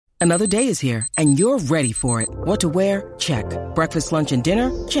Another day is here, and you're ready for it. What to wear? Check. Breakfast, lunch, and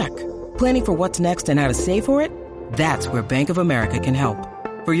dinner? Check. Planning for what's next and how to save for it? That's where Bank of America can help.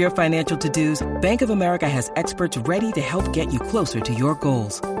 For your financial to-dos, Bank of America has experts ready to help get you closer to your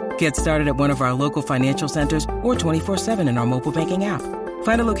goals. Get started at one of our local financial centers or 24/7 in our mobile banking app.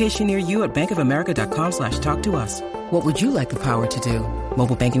 Find a location near you at bankofamerica.com/talktous. What would you like the power to do?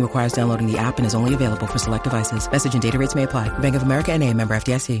 Mobile banking requires downloading the app and is only available for select devices. Message and data rates may apply. Bank of America N.A., member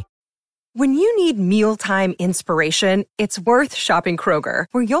FDIC. When you need mealtime inspiration, it's worth shopping Kroger,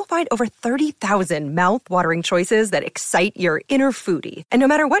 where you'll find over 30,000 mouth-watering choices that excite your inner foodie. And no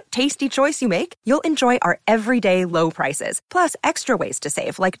matter what tasty choice you make, you'll enjoy our everyday low prices, plus extra ways to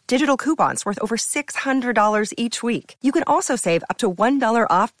save, like digital coupons worth over $600 each week. You can also save up to $1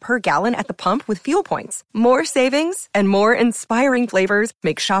 off per gallon at the pump with fuel points. More savings and more inspiring flavors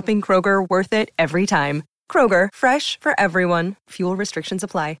make shopping Kroger worth it every time. Kroger, fresh for everyone. Fuel restrictions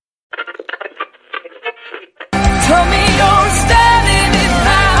apply. Tell me you're standing in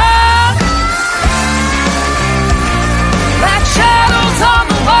line like shadows on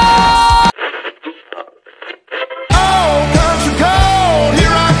the wall. Oh, country cold,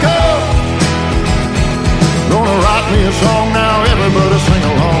 here I come. Gonna write me a song now, everybody sing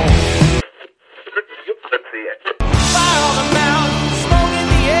along. Fire on the mountain, smoke in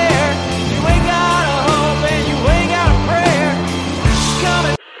the air. You ain't got a hope and you ain't got a prayer.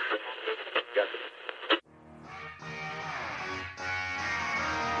 Coming.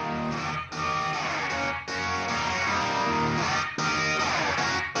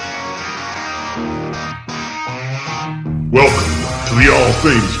 Welcome to the All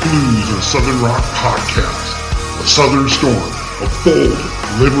Things Blues and Southern Rock podcast, a southern storm of bold,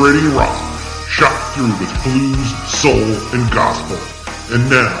 liberating rock, shot through with blues, soul, and gospel. And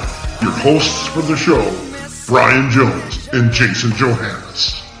now, your hosts for the show, Brian Jones and Jason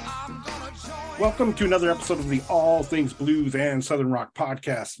Johannes. Welcome to another episode of the All Things Blues and Southern Rock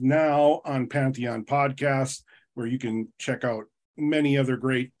podcast, now on Pantheon Podcasts, where you can check out many other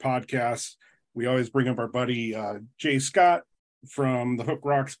great podcasts. We always bring up our buddy Jay Scott from the Hook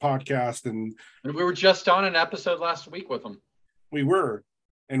Rocks podcast. And we were just on an episode last week with him. We were.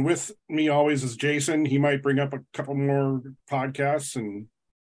 And with me always is Jason. He might bring up a couple more podcasts and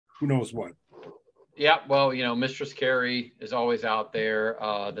who knows what. Yeah, well, you know, Mistress Carrie is always out there.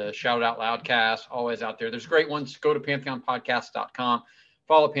 The Shout Out Loudcast, always out there. There's great ones. Go to pantheonpodcast.com.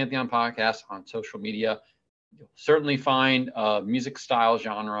 Follow Pantheon Podcast on social media. You'll certainly find a music style,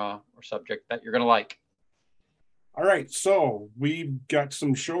 genre, or subject that you're going to like. All right, so we've got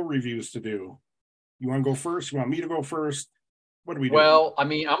some show reviews to do. You want to go first? You want me to go first? What do we do? Well, I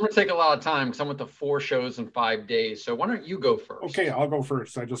mean, I'm going to take a lot of time because I went to 4 shows in 5 days. So why don't you go first? Okay, I'll go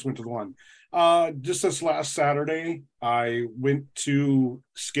first. I just went to the one. Just this last Saturday, I went to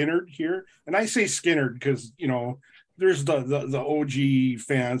Skinnerd here. And I say Skinnerd because, you know, there's the OG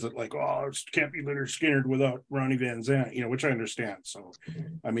fans that like, oh, it can't be Lynyrd Skynyrd without Ronnie Van Zant, you know, which I understand. So,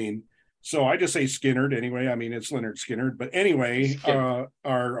 I mean, so I just say Skinnerd anyway. I mean, it's Lynyrd Skynyrd. But anyway,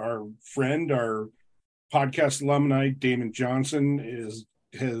 our friend, our podcast alumni, Damon Johnson,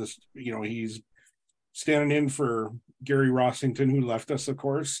 he's standing in for Gary Rossington, who left us, of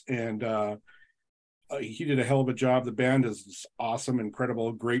course. And he did a hell of a job. The band is awesome,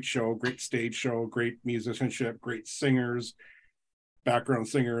 incredible, great show, great stage show, great musicianship, great singers, background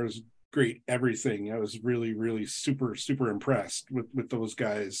singers, great everything. I was really, really super, super impressed with those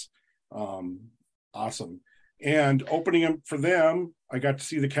guys. Awesome. And opening up for them, I got to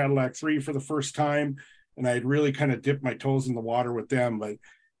see the Cadillac 3 for the first time, and I'd really kind of dipped my toes in the water with them,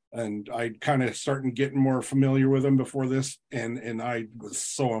 and I'd kind of started getting more familiar with them before this, and I was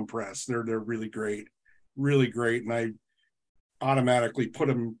so impressed. They're really great. Really great, and I automatically put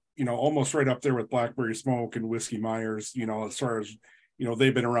them, you know, almost right up there with Blackberry Smoke and Whiskey Myers, you know, as far as, you know,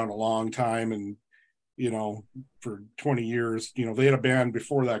 they've been around a long time, and, you know, for 20 years, you know, they had a band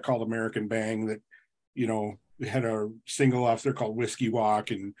before that called American Bang that, you know, had a single off there called Whiskey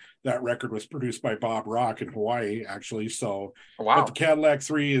Walk, and that record was produced by Bob Rock in Hawaii, actually. So, wow. But the Cadillac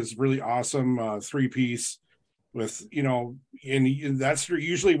 3 is really awesome, 3-piece with, you know, and that's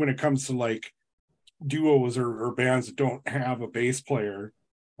usually when it comes to like duos or bands that don't have a bass player,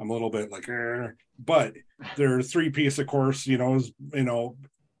 I'm a little bit like, but they're 3-piece, of course, you know,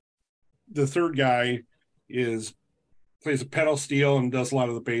 the third guy plays a pedal steel and does a lot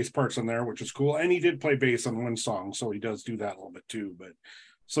of the bass parts on there, which is cool. And he did play bass on one song, so he does do that a little bit too. But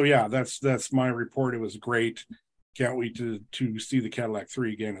so yeah, that's my report. It was great. Can't wait to see the Cadillac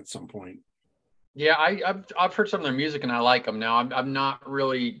 3 again at some point. Yeah, I've heard some of their music and I like them. Now I'm not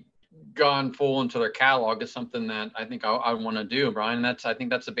really gone full into their catalog is something that I think I want to do, Brian. And I think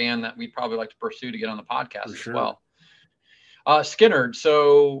that's a band that we'd probably like to pursue to get on the podcast as well. Skynyrd.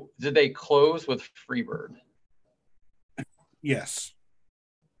 So did they close with Freebird? Yes.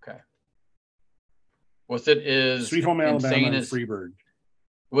 Okay. Was it as Sweet Home Alabama insane and as Freebird?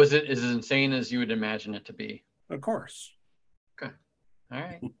 Was it as insane as you would imagine it to be? Of course. Okay. All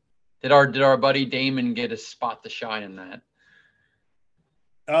right. Did our buddy Damon get a spot to shine in that?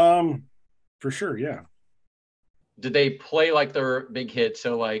 For sure, yeah. Did they play like their big hits?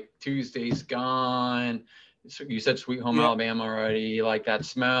 So like Tuesday's Gone. So you said Sweet Home Alabama already. Like That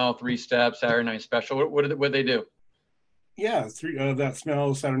Smell, Three Steps, Saturday Night Special. What did they do? Yeah, That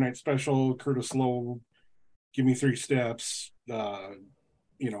Smell, Saturday Night Special, Curtis Lowe, Give Me Three Steps.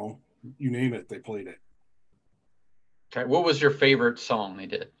 You name it, they played it. Okay, what was your favorite song they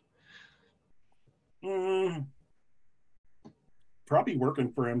did? Probably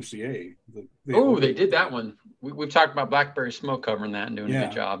Working for MCA. They did that one. We've talked about Blackberry Smoke covering that and doing a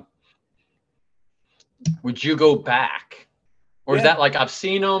good job. Would you go back? Or is that like, I've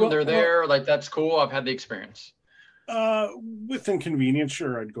seen them, they're there, like that's cool, I've had the experience? Within convenience,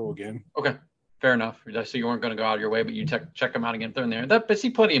 sure, I'd go again. Okay, fair enough. So you weren't going to go out of your way, but you check them out again if they're in there. But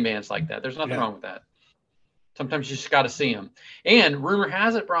see plenty of bands like that. There's nothing wrong with that. Sometimes you just got to see them. And rumor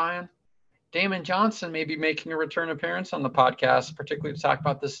has it, Brian, Damon Johnson may be making a return appearance on the podcast, particularly to talk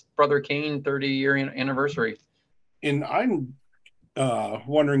about this Brother Kane 30-year anniversary. And I'm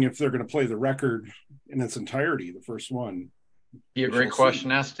wondering if they're going to play the record in its entirety, the first one. Be a great question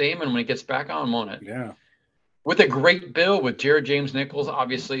to ask Damon when he gets back on, won't it? Yeah. With a great bill with Jared James Nichols,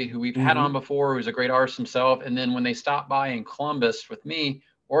 obviously, who we've had on before, who's a great artist himself. And then when they stop by in Columbus with me,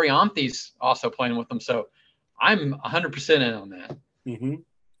 Orianthe's also playing with them. So I'm 100% in on that.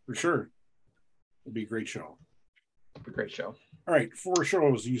 For sure. It'd be a great show. It'd be a great show. All right, 4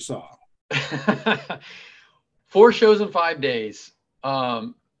 shows you saw. 4 shows in 5 days.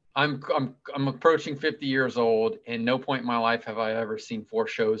 I'm approaching 50 years old, and no point in my life have I ever seen 4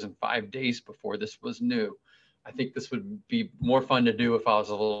 shows in 5 days before. This was new. I think this would be more fun to do if I was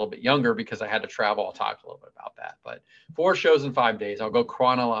a little bit younger because I had to travel. I'll talk a little bit about that. But 4 shows in 5 days. I'll go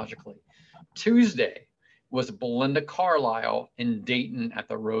chronologically. Tuesday was Belinda Carlisle in Dayton at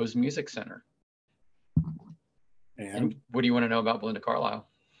the Rose Music Center. And what do you want to know about Belinda Carlisle?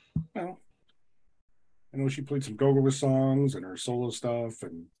 Well, I know she played some Go-Go songs and her solo stuff,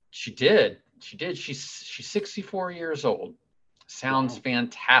 and she did. She's 64 years old. Sounds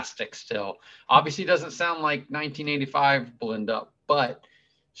fantastic still. Obviously doesn't sound like 1985 Belinda, but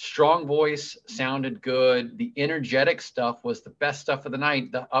strong voice, sounded good. The energetic stuff was the best stuff of the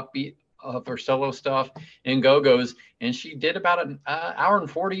night. The upbeat of her solo stuff and Go-Go's, and she did about an hour and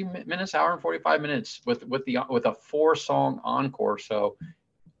 40 minutes, hour and 45 minutes with a 4-song encore. So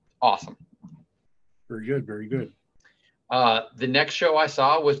awesome. Very good, very good. The next show I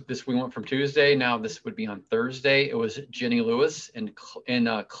saw was this. We went from Tuesday. Now this would be on Thursday. It was Jenny Lewis in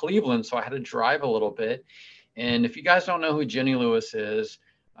Cleveland, so I had to drive a little bit. And if you guys don't know who Jenny Lewis is,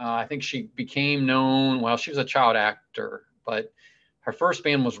 I think she became known. Well, she was a child actor, but her first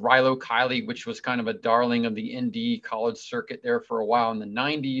band was Rilo Kiley, which was kind of a darling of the indie college circuit there for a while in the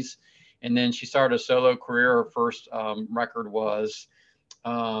 90s. And then she started a solo career. Her first record was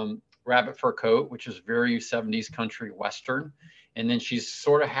Rabbit Fur Coat, which is very 70s country western. And then she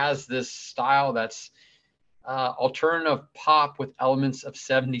sort of has this style that's alternative pop with elements of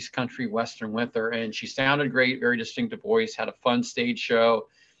 70s country western with her. And she sounded great, very distinctive voice, had a fun stage show,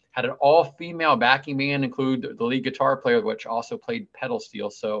 had an all-female backing band, include the lead guitar player, which also played pedal steel.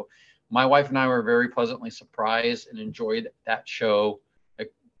 So my wife and I were very pleasantly surprised and enjoyed that show.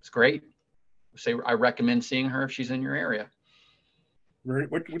 It's great. I recommend seeing her if she's in your area.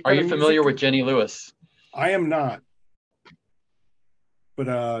 What Are you familiar with Jenny Lewis? I am not.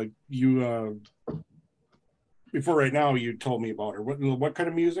 But you before right now you told me about her. What kind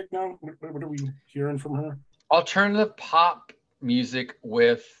of music now? What are we hearing from her? Alternative pop music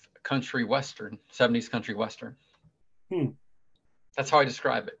with country western, 70s country western. That's how I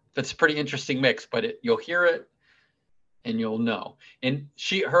describe it. That's a pretty interesting mix, but you'll hear it and you'll know. And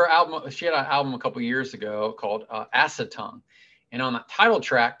she had an album a couple years ago called Acid Tongue. And on that title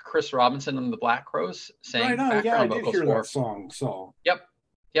track, Chris Robinson and the Black Crowes sang background vocals for that song. So Yep.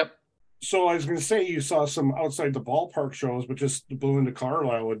 So I was going to say you saw some outside the ballpark shows, but just Belinda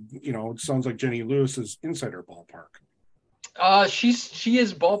Carlisle it sounds like Jenny Lewis is inside her ballpark. She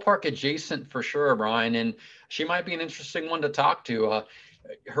is ballpark adjacent for sure, Brian, and she might be an interesting one to talk to.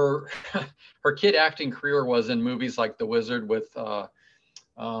 Her kid acting career was in movies like The Wizard with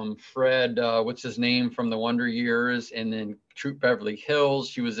Fred, what's his name from the Wonder Years, and then Troop Beverly Hills.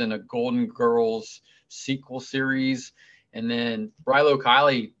 She was in a Golden Girls sequel series. And then Rilo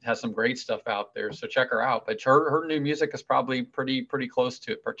Kiley has some great stuff out there, so check her out. But her new music is probably pretty close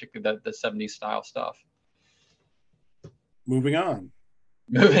to it, particularly the 70s style stuff. Moving on.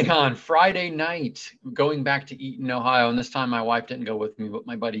 Friday night, going back to Eaton, Ohio, and this time my wife didn't go with me, but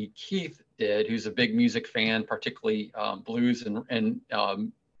my buddy Keith did, who's a big music fan, particularly blues and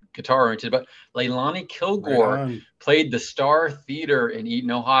guitar oriented. But Leilani Kilgore played the Star Theater in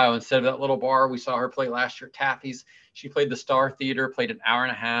Eaton, Ohio. Instead of that little bar we saw her play last year at Taffy's, she played the Star Theater, played an hour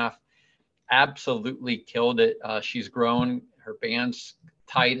and a half, absolutely killed it. She's grown. Her band's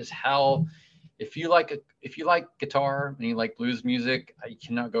tight as hell. If you like guitar and you like blues music, you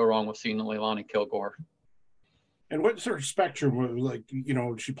cannot go wrong with seeing Leilani Kilgore. And what's her spectrum? Like,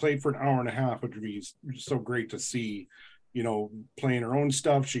 she played for an hour and a half, which would be so great to see. Playing her own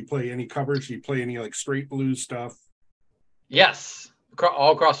stuff. She play any covers. She play any like straight blues stuff. Yes,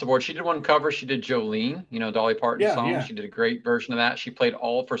 all across the board. She did one cover. She did Jolene, Dolly Parton's song. Yeah. She did a great version of that. She played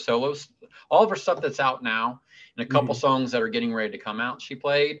all of her solos, all of her stuff that's out now, and a couple songs that are getting ready to come out. She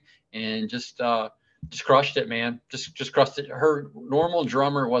played and just crushed it, man. Just crushed it. Her normal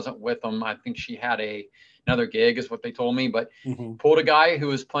drummer wasn't with them. I think she had another gig is what they told me, but pulled a guy who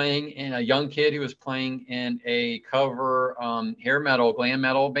was playing in a young kid who was playing in a cover hair metal, glam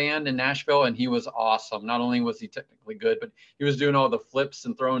metal band in Nashville. And he was awesome. Not only was he technically good, but he was doing all the flips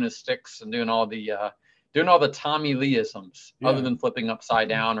and throwing his sticks and doing all the Tommy Lee-isms other than flipping upside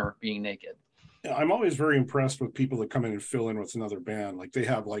down or being naked. Yeah, I'm always very impressed with people that come in and fill in with another band. Like they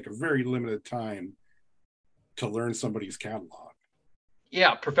have like a very limited time to learn somebody's catalog.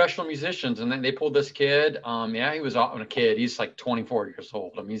 Yeah, professional musicians. And then they pulled this kid. He was a kid. He's like 24 years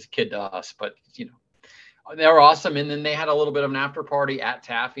old. I mean, he's a kid to us, but they were awesome. And then they had a little bit of an after party at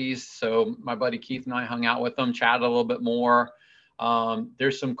Taffy's. So my buddy Keith and I hung out with them, chatted a little bit more.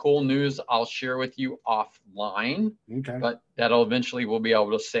 There's some cool news I'll share with you offline, but that'll eventually we'll be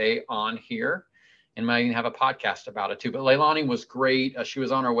able to say on here, and might even have a podcast about it too. But Leilani was great. She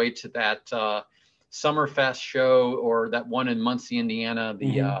was on her way to that Summerfest show, or that one in Muncie, Indiana,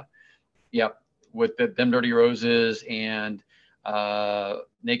 with them Dirty Roses and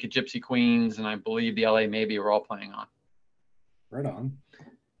Naked Gypsy Queens, and I believe the LA Maybe were all playing on. Right on.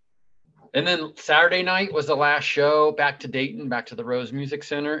 And then Saturday night was the last show, back to Dayton, back to the Rose Music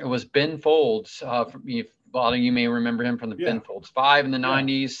Center. It was Ben Folds. A lot of you may remember him from the Ben Folds 5 in the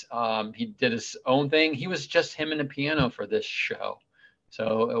 90s. He did his own thing. He was just him and a piano for this show.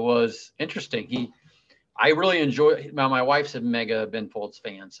 So it was interesting. I really enjoy. My wife's a mega Ben Folds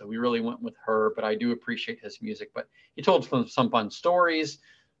fan, so we really went with her. But I do appreciate his music. But he told some fun stories.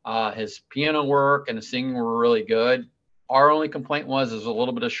 His piano work and his singing were really good. Our only complaint was a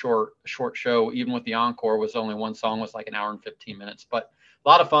little bit of short show. Even with the encore, was only one song, was like an hour and 15 minutes. But a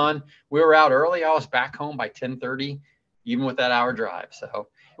lot of fun. We were out early. I was back home by 10:30, even with that hour drive. So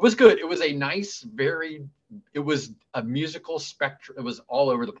it was good. It was a nice, it was a musical spectrum. It was all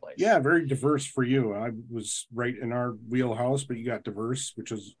over the place. Yeah, very diverse for you. I was right in our wheelhouse, but you got diverse,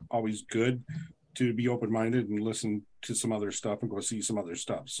 which is always good to be open-minded and listen to some other stuff and go see some other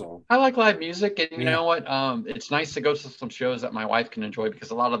stuff. So I like live music, and you know what? It's nice to go to some shows that my wife can enjoy, because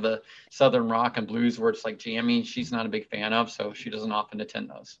a lot of the Southern rock and blues where it's like jammy, she's not a big fan of, so she doesn't often attend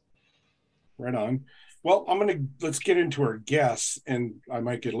those. Right on. Well, let's get into our guests, and I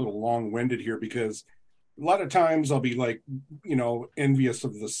might get a little long-winded here because a lot of times I'll be like, envious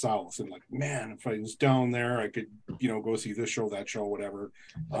of the South and like, man, if I was down there, I could, go see this show, that show, whatever.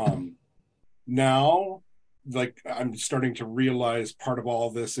 Now, like, I'm starting to realize part of all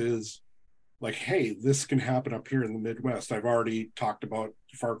this is like, hey, this can happen up here in the Midwest. I've already talked about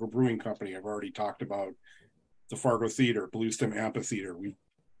Fargo Brewing Company. I've already talked about the Fargo Theater, Bluestem Amphitheater. We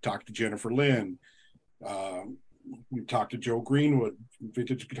talked to Jennifer Lynn. We talked to Joe Greenwood,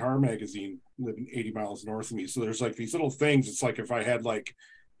 Vintage Guitar Magazine, living 80 miles north of me. So there's like these little things. It's like if I had like,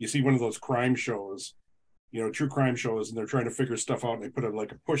 you see one of those crime shows, true crime shows, and they're trying to figure stuff out, and they put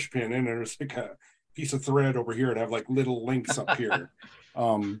a push pin in, and there's like a piece of thread over here and have like little links up here.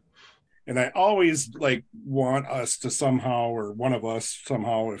 And I always like want us to somehow, or one of us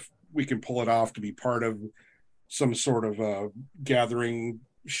somehow, if we can pull it off, to be part of some sort of a gathering,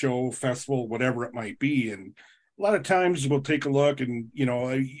 show, festival, whatever it might be. And a lot of times we'll take a look, and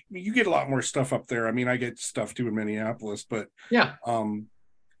you get a lot more stuff up there. I mean, I get stuff too in Minneapolis, but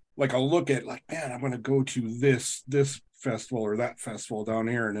like I'll look at like, man, I'm going to go to this festival or that festival down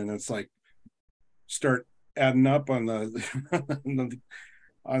here, and then it's like start adding up on the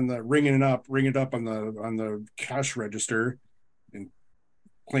on the ringing it up on the cash register, and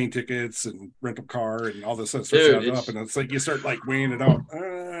plane tickets and rental car and all this stuff Dude, up, and it's like you start like weighing it out.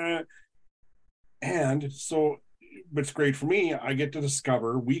 And so what's great for me, I get to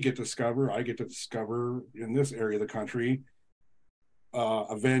discover in this area of the country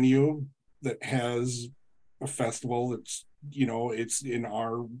a venue that has a festival that's, it's in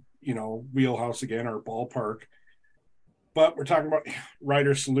our, wheelhouse again, our ballpark. But we're talking about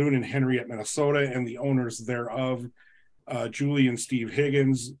Riders Saloon in Henriette, Minnesota, and the owners thereof, Julie and Steve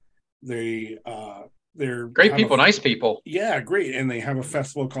Higgins. They're great people, nice people. Yeah, great. And they have a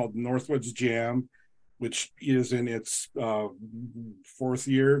festival called Northwoods Jam, which is in its fourth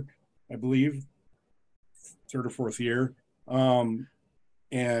year, I believe, third or fourth year.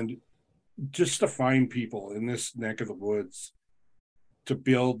 And just to find people in this neck of the woods to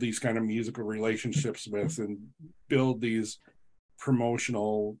build these kind of musical relationships with and build these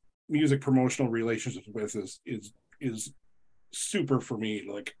music promotional relationships with is super for me.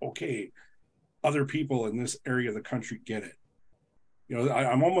 Like, okay, other people in this area of the country get it.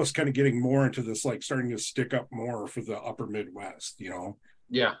 I'm almost kind of getting more into this, like starting to stick up more for the upper Midwest,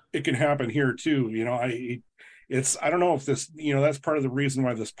 Yeah. It can happen here too. I don't know if this, that's part of the reason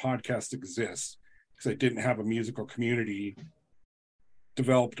why this podcast exists, because I didn't have a musical community.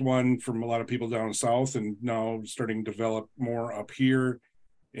 Developed one from a lot of people down south, and now starting to develop more up here.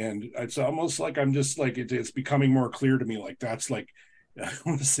 And it's almost like I'm just like, it's becoming more clear to me. Like, that's like, I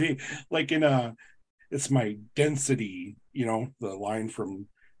want to see, like it's my density, the line from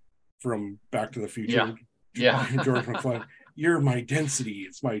Back to the Future. Yeah. George McFly, you're my density.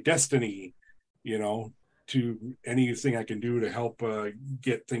 It's my destiny, to anything I can do to help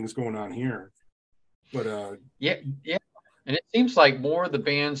get things going on here. But yeah. And it seems like more of the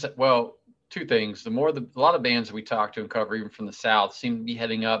bands, two things. A lot of bands that we talk to and cover, even from the South, seem to be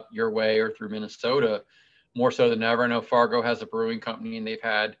heading up your way or through Minnesota more so than ever. I know Fargo has a brewing company, and they've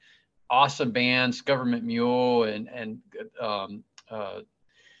had awesome bands, Government Mule and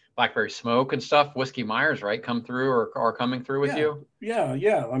Blackberry Smoke and stuff. Whiskey Myers, right, come through or are coming through with you?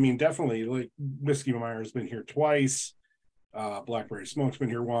 Yeah. I mean, definitely. Like, Whiskey Myers been here twice. Blackberry Smoke's been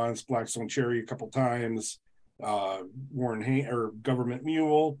here once. Blackstone Cherry a couple times. Government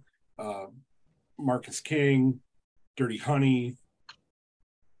Mule, Marcus King, Dirty Honey,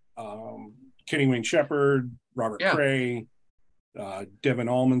 Kenny Wayne Shepherd, Robert Cray, Devin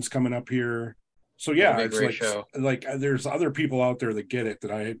Allman's coming up here. So yeah, it's like there's other people out there that get it that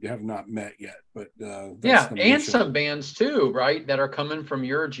I have not met yet. But and some bands too, right, that are coming from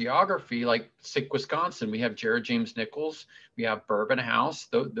your geography, like Sick, Wisconsin. We have Jared James Nichols, we have Bourbon House.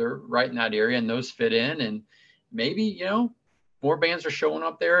 They're right in that area, and those fit in. And maybe, more bands are showing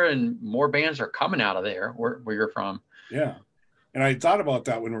up there and more bands are coming out of there where you're from. Yeah. And I thought about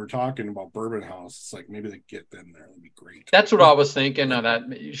that when we were talking about Bourbon House. It's like, maybe they get them there. That'd be great. That's what I was thinking.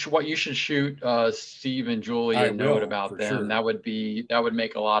 What you should shoot Steve and Julie a note about them. Sure. That would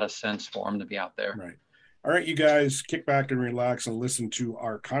make a lot of sense for them to be out there. Right. All right, you guys, kick back and relax and listen to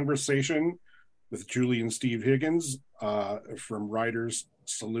our conversation with Julie and Steve Higgins from Riders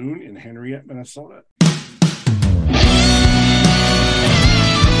Saloon in Henriette, Minnesota.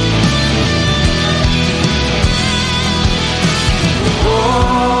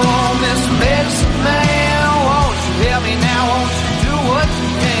 Oh, Mr. Medicine Man, won't you help me now? Won't you do what you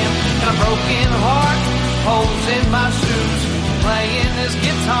can? Got a broken heart, holes in my shoes, playing this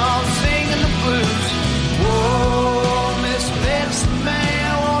guitar, singing the blues. Oh, Mr. Medicine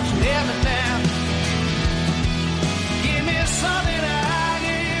Man, won't you help me now? Give me something I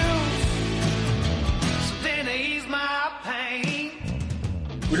can use, something to ease my pain.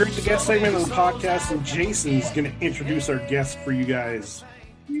 We're at the guest segment of the podcast, and Jason's going to introduce our guest for you guys.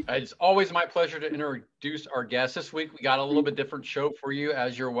 It's always my pleasure to introduce our guest. This week, we got a little bit different show for you,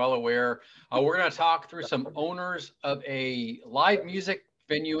 as you're well aware. We're going to talk through some owners of a live music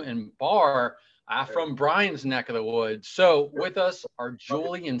venue and bar from Brian's neck of the woods. So with us are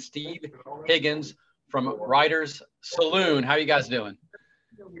Julie and Steve Higgins from Riders Saloon. How are you guys doing?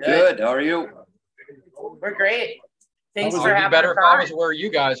 Good. How are you? We're great. Thanks for having having better us if I on. was where you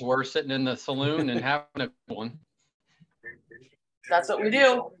guys were, sitting in the saloon and having a one. That's what we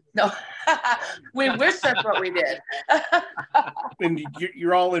do. No, we wish that's what we did. And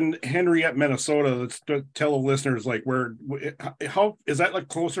you're all in Henriette, Minnesota. Let's tell the listeners, like, how is that, like,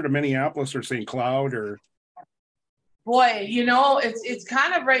 closer to Minneapolis or St. Cloud or? Boy, it's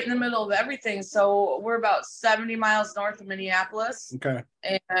kind of right in the middle of everything. So we're about 70 miles north of Minneapolis. Okay.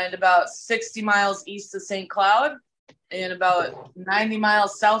 And about 60 miles east of St. Cloud and about 90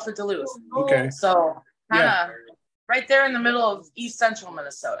 miles south of Duluth. Okay. So kind of right there in the middle of east central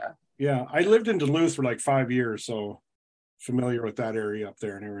Minnesota. Yeah. I lived in Duluth for like 5 years. So familiar with that area up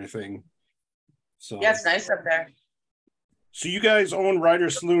there and everything. So Yeah, it's nice up there. So you guys own Ryder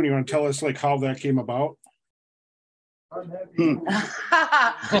Saloon. You want to tell us like how that came about?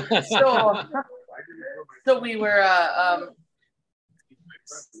 So we were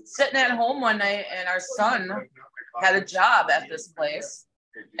sitting at home one night, and our son had a job at this place,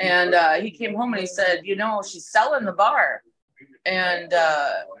 and he came home and he said, she's selling the bar. And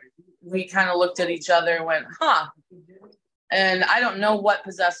we kind of looked at each other and went, huh. And I don't know what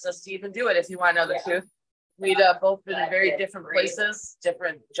possessed us to even do it, if you want to know the truth. We'd both been in very different places,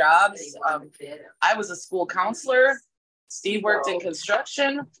 different jobs. I was a school counselor. Steve worked in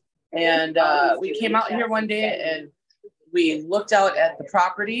construction. And we came out here one day and we looked out at the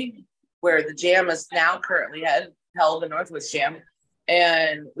property where the Jam is now currently held, the Northwoods Jam.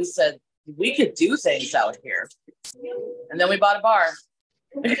 And we said, we could do things out here. And then we bought a bar.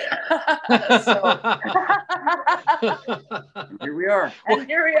 Here we are. And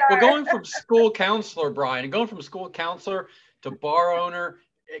here we are. Well, going from school counselor, Brian, going from school counselor to bar owner,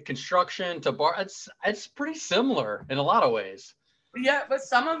 construction to bar, it's pretty similar in a lot of ways. Yeah, but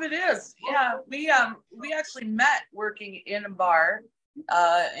some of it is. Yeah, we actually met working in a bar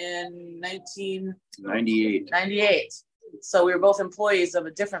in 1998. So we were both employees of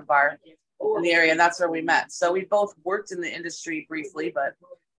a different bar in the area, and that's where we met. So we both worked in the industry briefly, but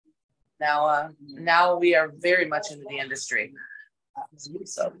now we are very much into the industry.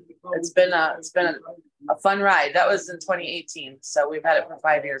 So it's been a fun ride. That was in 2018. So we've had it for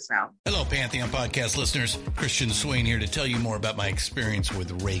 5 years now. Hello, Pantheon Podcast listeners. Christian Swain here to tell you more about my experience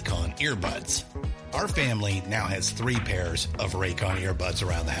with Raycon earbuds. Our family now has 3 pairs of Raycon earbuds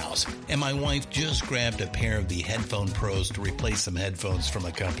around the house, and my wife just grabbed a pair of the Headphone Pros to replace some headphones from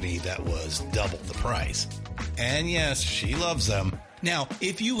a company that was double the price. And yes, she loves them. Now,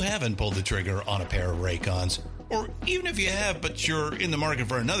 if you haven't pulled the trigger on a pair of Raycons, or even if you have, but you're in the market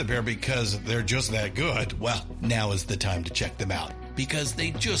for another pair because they're just that good, well, now is the time to check them out, because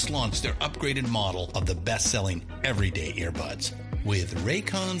they just launched their upgraded model of the best-selling everyday earbuds. With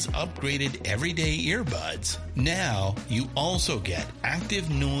Raycon's upgraded everyday earbuds, now you also get active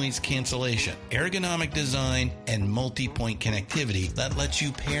noise cancellation, ergonomic design, and multi-point connectivity that lets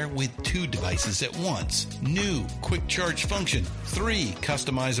you pair with 2 devices at once. New quick charge function, 3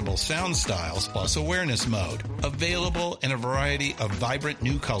 customizable sound styles, plus awareness mode. Available in a variety of vibrant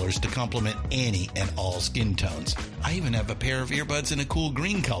new colors to complement any and all skin tones. I even have a pair of earbuds in a cool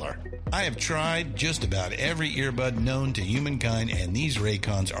green color. I have tried just about every earbud known to humankind, and these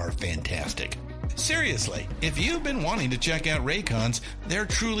Raycons are fantastic. Seriously, if you've been wanting to check out Raycons, there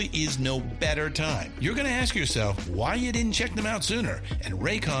truly is no better time. You're going to ask yourself why you didn't check them out sooner, and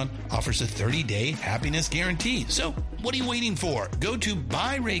Raycon offers a 30-day happiness guarantee. So what are you waiting for? Go to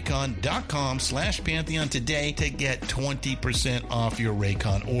buyraycon.com/Pantheon today to get 20% off your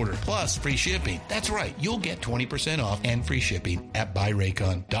Raycon order, plus free shipping. That's right, you'll get 20% off and free shipping at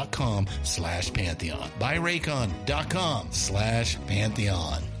buyraycon.com/Pantheon.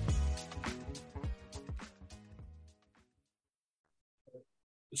 buyraycon.com/Pantheon.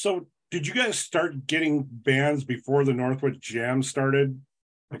 So did you guys start getting bands before the Northwoods Jam started?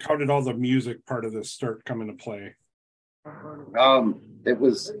 Like, how did all the music part of this start come into play? It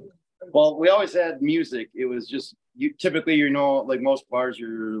was, well, we always had music. It was just, typically, like most bars,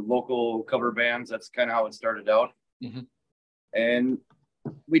 your local cover bands. That's kind of how it started out. Mm-hmm. And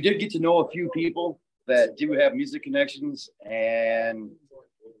we did get to know a few people that do have music connections, and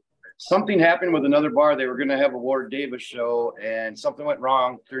something happened with another bar. They were going to have a Ward Davis show, and something went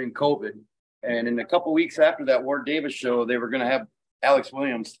wrong during COVID. And in a couple weeks after that Ward Davis show, they were going to have Alex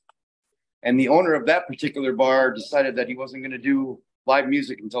Williams. And the owner of that particular bar decided that he wasn't going to do live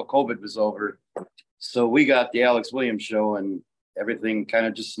music until COVID was over. So we got the Alex Williams show, and everything kind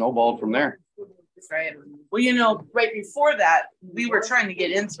of just snowballed from there. Right. Well, right before that, we were trying to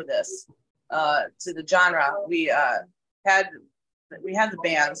get into this, to the genre. We had the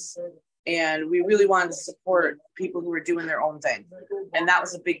bands, and we really wanted to support people who were doing their own thing. And that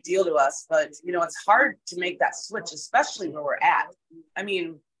was a big deal to us. But, it's hard to make that switch, especially where we're at. I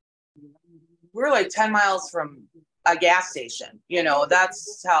mean, we're like 10 miles from a gas station,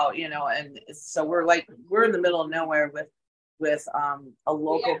 that's how, and so we're in the middle of nowhere with a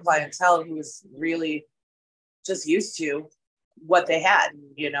local clientele who was really just used to what they had,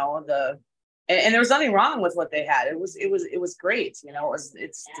 and there was nothing wrong with what they had. It was great.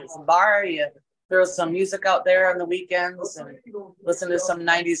 It's a bar. You throw some music out there on the weekends and listen to some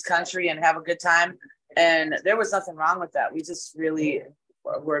 90s country and have a good time. And there was nothing wrong with that. We just really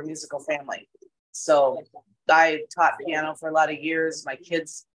were a musical family. So I taught piano for a lot of years. My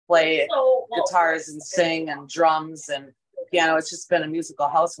kids play guitars and sing and drums, and piano. It's just been a musical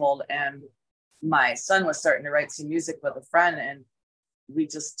household. And my son was starting to write some music with a friend, and we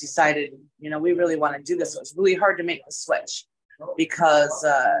just decided, we really want to do this. It was really hard to make the switch because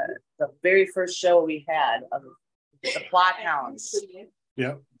the very first show we had of the Plot Hounds.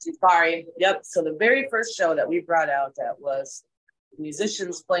 Yep. Sorry. Yep. So the very first show that we brought out that was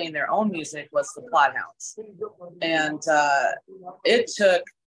musicians playing their own music was the Plot Hounds. And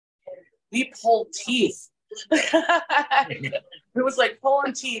we pulled teeth. It was like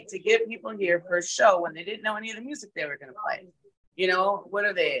pulling teeth to get people here for a show when they didn't know any of the music they were going to play. What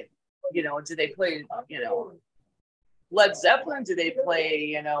are they, do they play, Led Zeppelin? Do they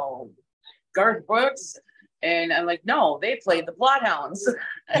play, Garth Brooks? And I'm like, no, they played the Plot Hounds.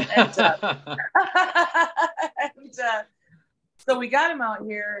 So we got them out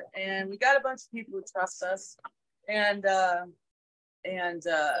here, and we got a bunch of people who trust us. And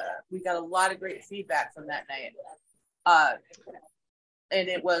we got a lot of great feedback from that night. And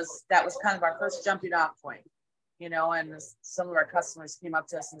that was kind of our first jumping off point, and some of our customers came up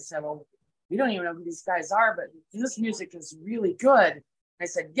to us and said, well, we don't even know who these guys are, but this music is really good. I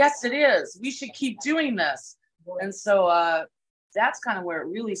said, yes, it is. We should keep doing this. And so that's kind of where it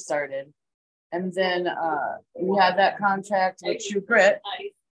really started. And then we had that contract with True Grit.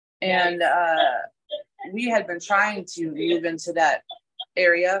 And we had been trying to move into that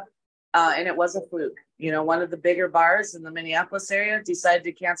area. And it was a fluke. One of the bigger bars in the Minneapolis area decided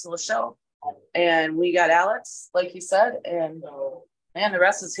to cancel a show. And we got Alex, like you said. And man, the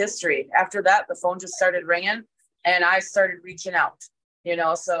rest is history. After that, the phone just started ringing and I started reaching out.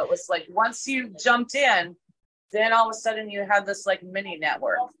 So it was like once you jumped in, then all of a sudden you had this like mini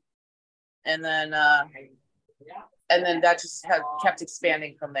network, and then that just kept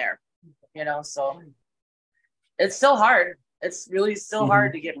expanding from there. So it's still hard. It's really still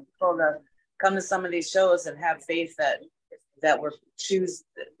hard to get people to come to some of these shows and have faith that we're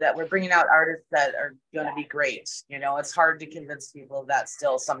bringing out artists that are going to be great. It's hard to convince people of that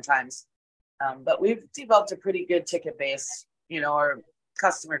still sometimes, but we've developed a pretty good ticket base, or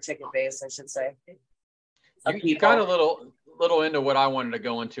customer ticket base, I should say. You got a little into what I wanted to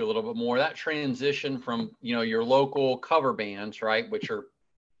go into a little bit more, that transition from, your local cover bands, right, which are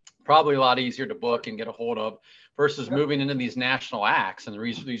probably a lot easier to book and get a hold of versus moving into these national acts and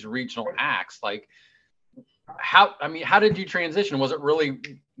these regional acts. Like how did you transition? Was it really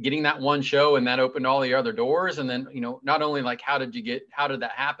getting that one show and that opened all the other doors? And then, not only like, how did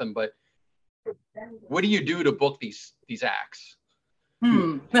that happen, but what do you do to book these acts?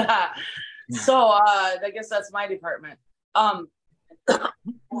 So I guess that's my department.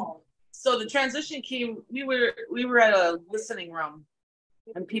 So the transition came, we were at a listening room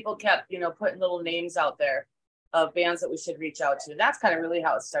and people kept, putting little names out there of bands that we should reach out to. That's kind of really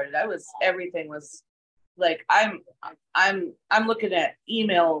how it started. Everything was like, I'm looking at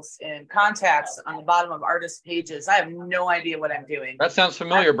emails and contacts on the bottom of artist pages. I have no idea what I'm doing. That sounds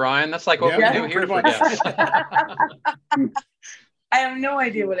familiar, Brian. That's like what we do here for guests. I have no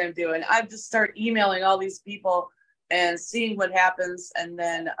idea what I'm doing. I just start emailing all these people and seeing what happens. And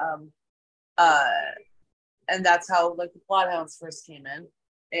then, and that's how like the Plot Hounds first came in.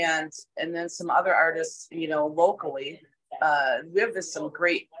 And then some other artists, locally, we have some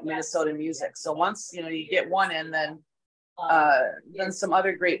great Minnesota music. So once, you get one in, then some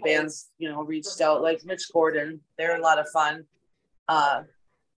other great bands, reached out, like Mitch Gordon. They're a lot of fun.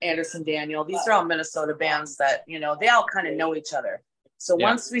 Anderson Daniel. These are all Minnesota bands that, they all kind of know each other. So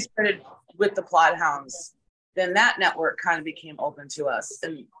once we started with the Plot Hounds, then that network kind of became open to us.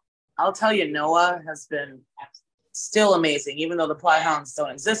 And I'll tell you, Noah has been still amazing, even though the Plot Hounds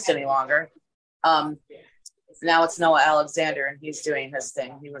don't exist any longer. Now it's Noah Alexander, and he's doing his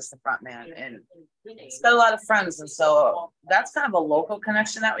thing. He was the front man, and he's got a lot of friends. And so that's kind of a local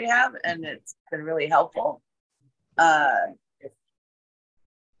connection that we have, and it's been really helpful.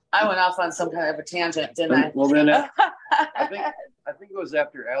 I went off on some kind of a tangent, didn't I? Well, then I think it was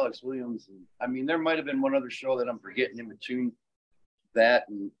after Alex Williams. And, there might have been one other show that I'm forgetting in between that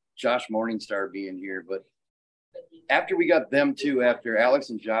and Josh Morningstar being here. But after we got them two, after Alex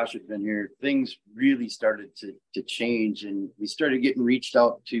and Josh had been here, things really started to change. And we started getting reached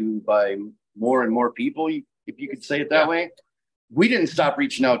out to by more and more people, if you could say it that way. We didn't stop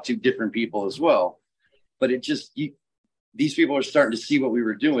reaching out to different people as well. But it just... these people are starting to see what we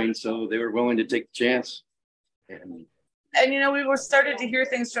were doing, so they were willing to take the chance. And we were started to hear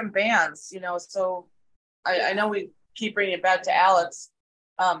things from bands, so I know we keep bringing it back to Alex.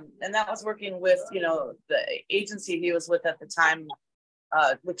 And that was working with, the agency he was with at the time,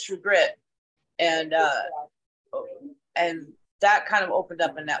 with True Grit. And that kind of opened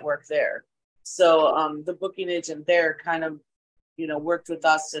up a network there. So the booking agent there kind of, worked with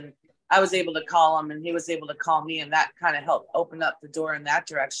us, and I was able to call him and he was able to call me, and that kind of helped open up the door in that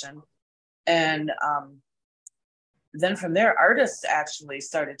direction. And then from there, artists actually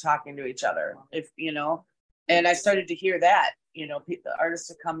started talking to each other, and I started to hear that, the artists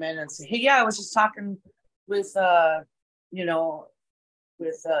would come in and say, hey, yeah, I was just talking with, Joe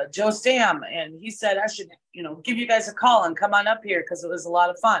Stam, and he said I should, give you guys a call and come on up here because it was a lot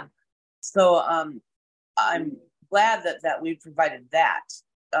of fun. So I'm glad that we provided that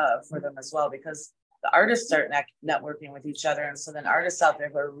for them as well, because the artists start networking with each other. And so then artists out there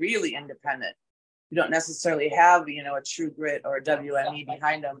who are really independent, who don't necessarily have, a True Grit or a WME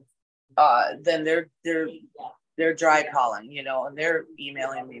behind them, then they're dry calling, and they're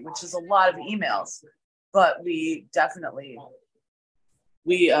emailing me, which is a lot of emails. But we definitely,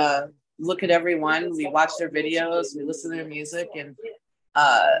 look at everyone, we watch their videos, we listen to their music, and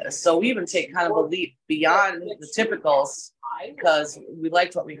so we even take kind of a leap beyond the typicals because we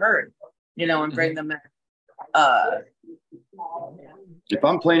liked what we heard, and bring them in. If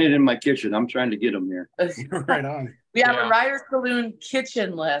I'm playing it in my kitchen, I'm trying to get them here. Right on. We have a Ryder Saloon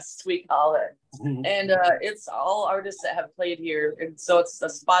kitchen list, we call it. And it's all artists that have played here. And so it's a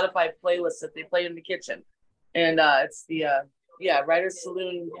Spotify playlist that they play in the kitchen. And it's the, Ryder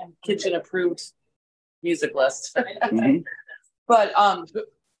Saloon kitchen approved music list. But,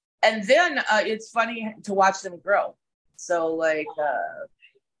 and then it's funny to watch them grow. So like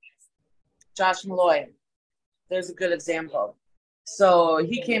Josh Malloy, there's a good example. So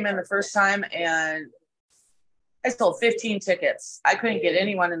he came in the first time and I sold 15 tickets. I couldn't get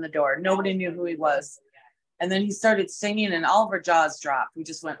anyone in the door. Nobody knew who he was. And then he started singing and all of our jaws dropped. We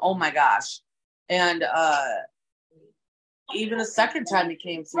just went, oh my gosh. And even the second time he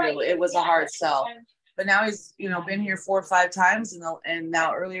came through, it was a hard sell. But now he's, been here 4 or 5 times. And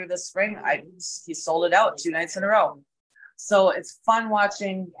now earlier this spring, he sold it out 2 nights in a row. So it's fun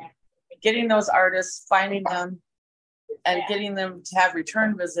watching, getting those artists, finding them, and getting them to have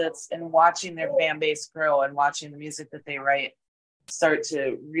return visits and watching their fan base grow and watching the music that they write start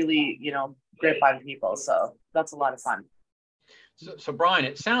to really, grip on people. So that's a lot of fun. So Brian,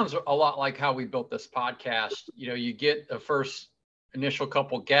 it sounds a lot like how we built this podcast. You get a first initial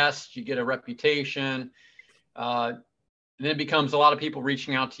couple guests, you get a reputation, and then it becomes a lot of people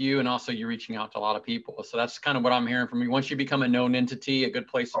reaching out to you, and also you reaching out to a lot of people. So that's kind of what I'm hearing from you. Once you become a known entity, a good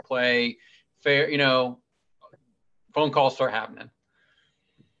place to play, fair, phone calls start happening.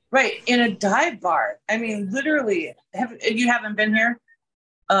 Right. In a dive bar. I mean, literally, you haven't been here?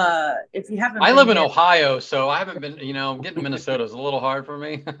 If you haven't, I live in Ohio, so I haven't been, getting to Minnesota is a little hard for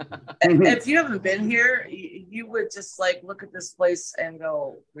me. If you haven't been here, you would just look at this place and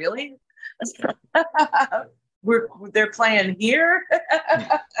go, really? They're playing here.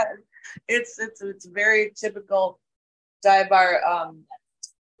 It's very typical dive bar.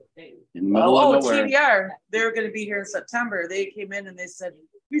 TBR, they're going to be here in September. They came in and they said,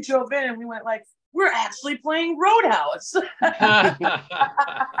 we drove in and we went we're actually playing Roadhouse.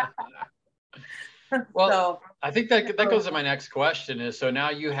 Well, so, I think that goes to my next question is, so now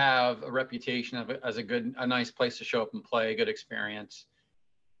you have a reputation as a nice place to show up and play, a good experience.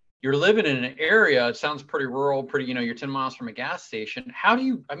 You're living in an area, it sounds pretty rural, you're 10 miles from a gas station. How do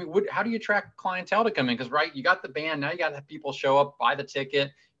you attract clientele to come in? Because, right, you got the band, now you got to have people show up, buy the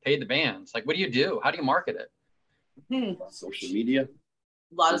ticket, pay the bands. What do you do? How do you market it? Social media. A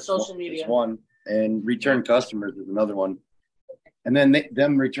lot of social media. Is one, and return customers is another one. And then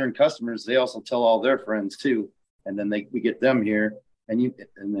them return customers, they also tell all their friends too. And then we get them here, and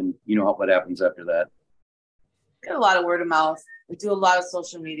then what happens after that. Get a lot of word of mouth. We do a lot of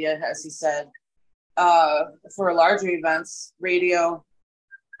social media, as he said. For larger events, radio.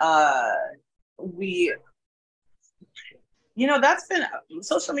 That's been,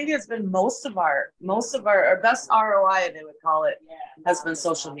 social media has been most of our best ROI, they would call it, has been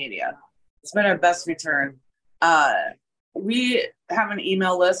social media. It's been our best return. We have an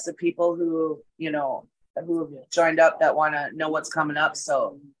email list of people who have joined up that want to know what's coming up.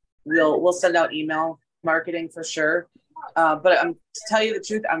 So we'll send out email marketing for sure. But to tell you the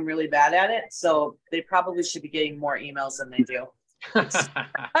truth, I'm really bad at it. So they probably should be getting more emails than they do.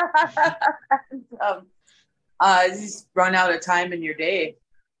 Just run out of time in your day.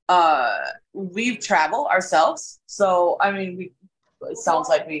 We travel ourselves. So, it sounds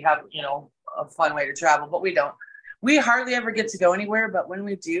like we have, a fun way to travel, but we don't. We hardly ever get to go anywhere, but when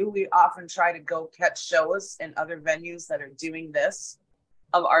we do, we often try to go catch shows in other venues that are doing this,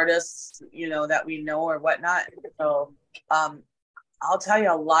 of artists, that we know or whatnot. So I'll tell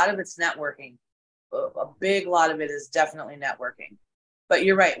you, a lot of it's networking. A big lot of it is definitely networking. But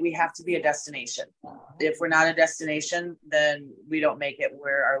you're right, we have to be a destination. If we're not a destination, then we don't make it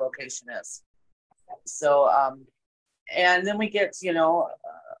where our location is. So, and then we get,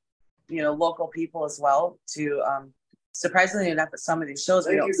 local people as well to, surprisingly enough, at some of these shows,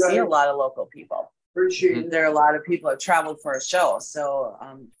 we don't see a lot of local people. There are a lot of people that traveled for a show. So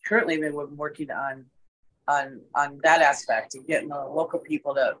currently we've been working on that aspect of getting the local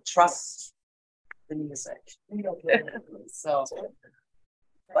people to trust the music. So,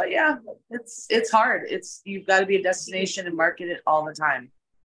 but yeah, it's hard. You've got to be a destination and market it all the time.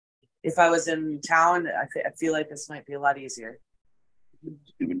 If I was in town, I feel like this might be a lot easier.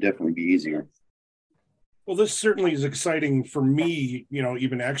 It would definitely be easier. Well, this certainly is exciting for me,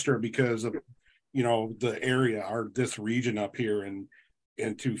 even extra because of, the area or this region up here, and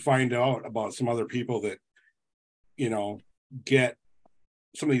to find out about some other people that, get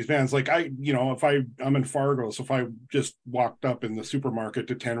some of these bands. Like if I'm in Fargo, so if I just walked up in the supermarket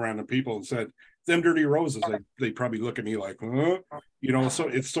to 10 random people and said, "Them Dirty Roses," they'd probably look at me like, huh? So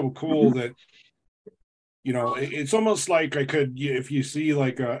it's so cool that, it's almost like I could, if you see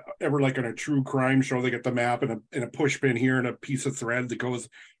ever in a true crime show, they get the map and a push pin here and a piece of thread that goes,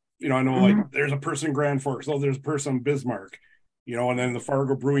 I know like there's a person in Grand Forks, there's a person in Bismarck, and then the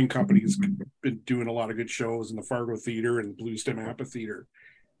Fargo Brewing Company's been doing a lot of good shows in the Fargo Theater and Blue Stem Amphitheater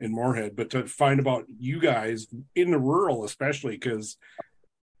in Moorhead. But to find about you guys in the rural, especially because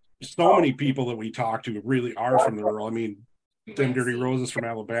so many people that we talk to really are from the rural. I mean, Them Dirty Roses from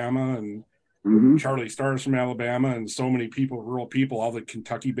Alabama, and Charlie Starr's from Alabama, and so many rural people, all the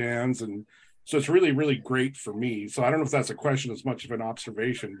Kentucky bands. And so it's really, really great for me. So I don't know if that's a question as much of an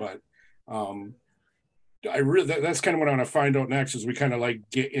observation, but that's kind of what I want to find out next as we kind of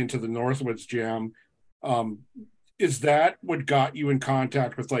get into the Northwoods Jam. Is that what got you in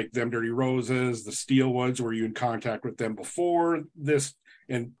contact with Them Dirty Roses, the Steelwoods? Were you in contact with them before this?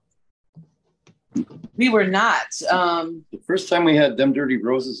 And we were not. The first time we had Them Dirty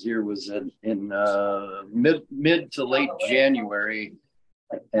Roses here was in mid to late January,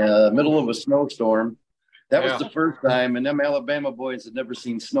 middle of a snowstorm. That was the first time, and them Alabama boys had never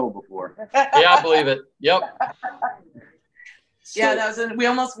seen snow before. Yeah, I believe it. Yep. Yeah, we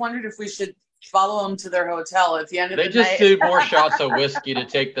almost wondered if we should follow them to their hotel at the end of the night. They just do more shots of whiskey to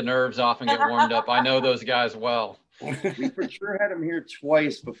take the nerves off and get warmed up. I know those guys well. We for sure had them here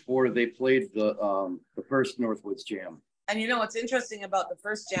twice before they played the first Northwoods Jam. And what's interesting about the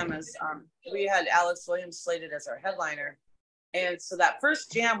first jam is we had Alex Williams slated as our headliner. And so that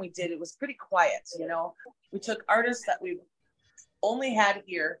first jam we did, it was pretty quiet. We took artists that we only had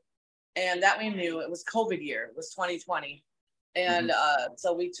here and that we knew. It was COVID year. It was 2020. And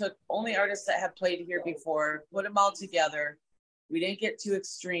so we took only artists that had played here before, put them all together. We didn't get too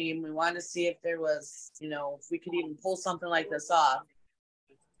extreme. We wanted to see if there was, if we could even pull something like this off.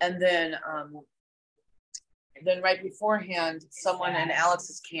 And then right beforehand, someone in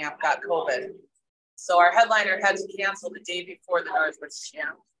Alex's camp got COVID. So our headliner had to cancel the day before the Northwoods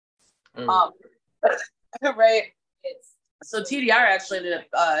Jam. Right. So TDR actually ended up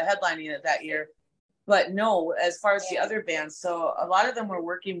headlining it that year. But no, as far as the other bands, so a lot of them were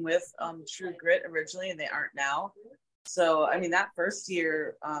working with True Grit originally, and they aren't now. So, I mean, that first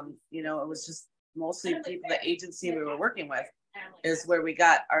year, it was just mostly people, the agency we were working with is where we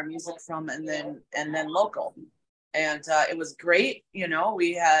got our music from, and then local. And it was great.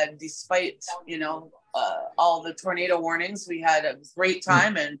 We had, despite, all the tornado warnings, we had a great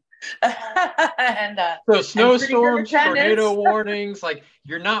time. And so snowstorms, tornado warnings,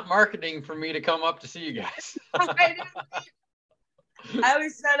 you're not marketing for me to come up to see you guys. I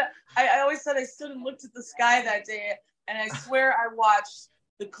always said I stood and looked at the sky that day, and I swear I watched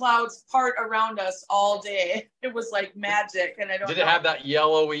the clouds part around us all day. It was like magic, and I don't. Did it have that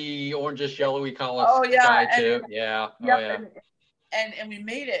yellowy, orangish yellowy color? Oh yeah, sky too. Yeah. Yep, oh yeah. And we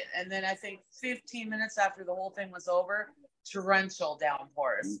made it, and then I think 15 minutes after the whole thing was over, torrential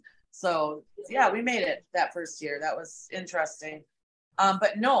downpours. So yeah, we made it that first year. That was interesting.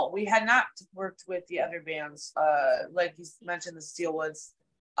 But no, we had not worked with the other bands. Like you mentioned, the Steelwoods.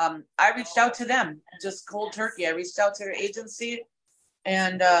 I reached out to them, just cold turkey. I reached out to their agency,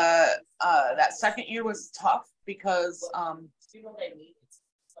 and that second year was tough because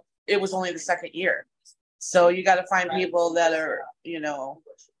it was only the second year. So you got to find people that are,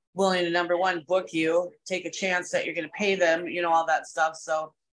 willing to, number one, book you, take a chance that you're going to pay them, all that stuff.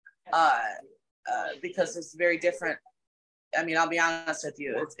 So because it's very different. I mean, I'll be honest with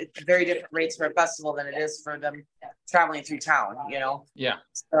you, it's very different rates for a festival than it is for them traveling through town, Yeah.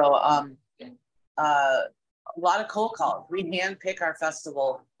 So a lot of cold calls. We hand pick our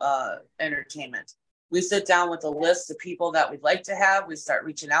festival entertainment. we sit down with a list of people that we'd like to have. We start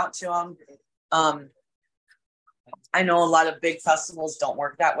reaching out to them. I know a lot of big festivals don't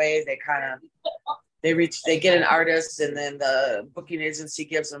work that way. They get an artist, and then the booking agency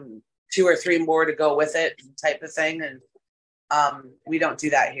gives them 2 or 3 more to go with it, type of thing. And we don't do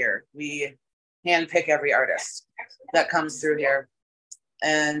that here. We handpick every artist that comes through here,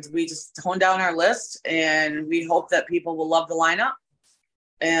 and we just hone down our list, and we hope that people will love the lineup.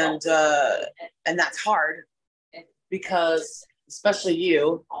 And that's hard, because especially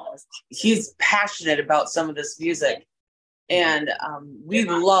you, he's passionate about some of this music, and we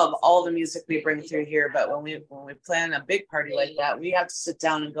love all the music we bring through here. But when we plan a big party like that, we have to sit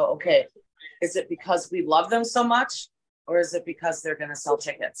down and go, okay, is it because we love them so much, or is it because they're going to sell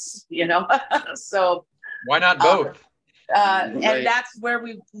tickets? So why not both? And that's where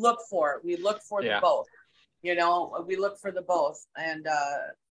we look for. We look for the both. We look for the both, and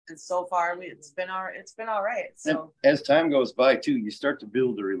so far it's been all right. So and as time goes by too, you start to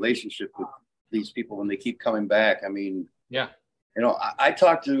build a relationship with these people when they keep coming back. I mean, I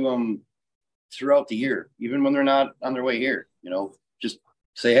talk to them throughout the year, even when they're not on their way here. Just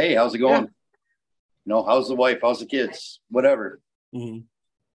say, hey, how's it going? How's the wife? How's the kids? Whatever. Mm-hmm.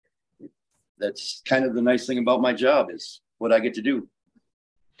 That's kind of the nice thing about my job, is what I get to do.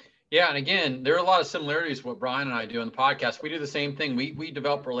 Yeah, and again, there are a lot of similarities with what Brian and I do on the podcast. We do the same thing. We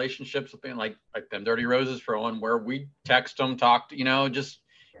develop relationships with them, like them Dirty Roses for one, where we text them, talk to, just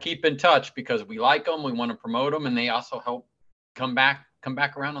keep in touch, because we like them, we want to promote them, and they also help come back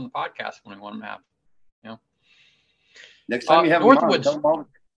around on the podcast when we want them to have. Next time you have them on, tell them all.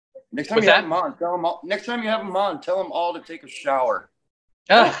 Next time you have them on, tell them all. Next time you have them on, tell them all to take a shower.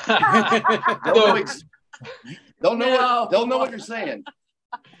 They'll know what you're saying.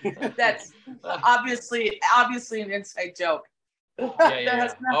 That's obviously an inside joke. Yeah.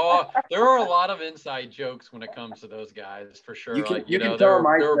 There are a lot of inside jokes when it comes to those guys, for sure. You can tell them there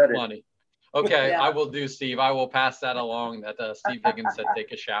are plenty. It. Okay, yeah. I will do, Steve. I will pass that along, that Steve Higgins said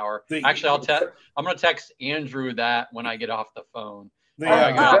take a shower. Actually, I'm going to text Andrew that when I get off the phone.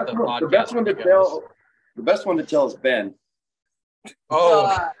 The best one to tell is Ben.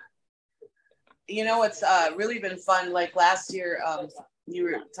 Oh. It's really been fun. Like last year, you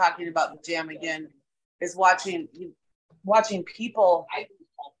were talking about the jam again, is watching people.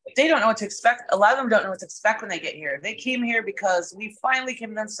 They don't know what to expect. A lot of them don't know what to expect when they get here. They came here because we finally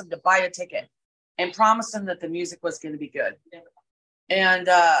convinced them to buy a ticket and promised them that the music was going to be good. And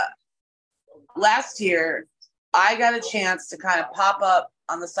last year, I got a chance to kind of pop up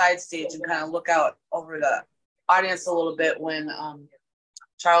on the side stage and kind of look out over the audience a little bit when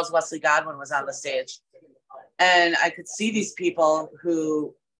Charles Wesley Godwin was on the stage. And I could see these people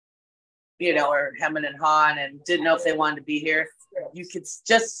who, are hemming and hawing and didn't know if they wanted to be here. You could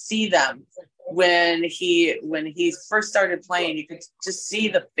just see them when he first started playing. You could just see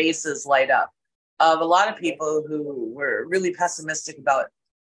the faces light up of a lot of people who were really pessimistic about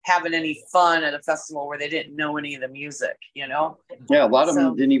having any fun at a festival where they didn't know any of the music, Yeah, a lot of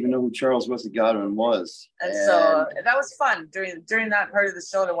them didn't even know who Charles Wesley Godwin was. And so that was fun during that part of the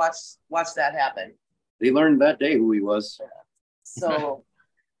show to watch that happen. They learned that day who he was. So,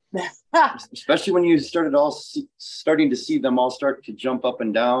 especially when you starting to see them all start to jump up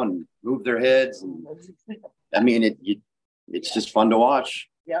and down and move their heads, and it's just fun to watch.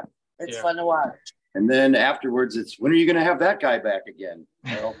 Yep, it's fun to watch. And then afterwards, it's, when are you going to have that guy back again?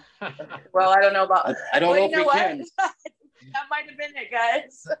 Well, I don't know about. I don't know if we can. That might have been it,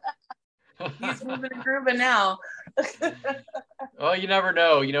 guys. He's moving and grooving now. Well, you never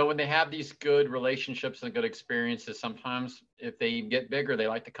know. When they have these good relationships and good experiences, sometimes if they get bigger, they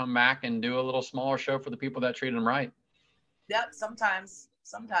like to come back and do a little smaller show for the people that treat them right. Yep, sometimes.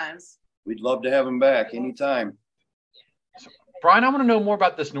 We'd love to have him back anytime. So, Brian, I want to know more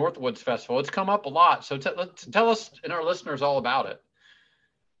about this Northwoods Festival. It's come up a lot. So tell us and our listeners all about it.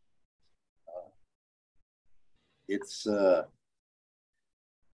 It's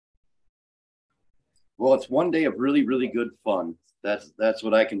one day of really, really good fun. That's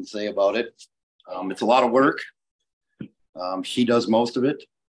what I can say about it. It's a lot of work. She does most of it.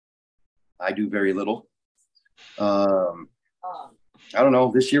 I do very little. I don't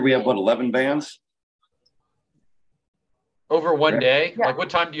know. This year we have 11 bands over one day. Yeah. Like, what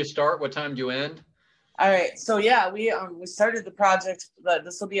time do you start? What time do you end? All right. So we started the project.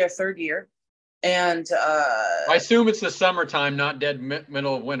 This will be our 3rd year. And I assume it's the summertime, not dead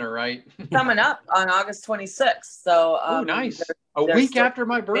middle of winter, right? Coming up on August 26th. So nice. A week after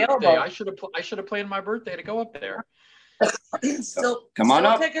my birthday. Available. I should have planned my birthday to go up there. Still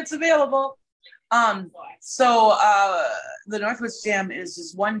tickets available. So the Northwoods Jam is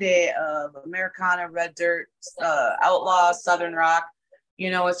just one day of Americana, Red Dirt, Outlaw, Southern Rock.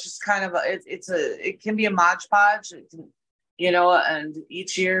 It's just kind of it can be a Mod Podge, and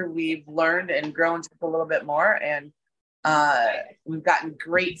each year we've learned and grown just a little bit more, and we've gotten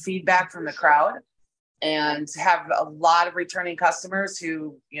great feedback from the crowd and have a lot of returning customers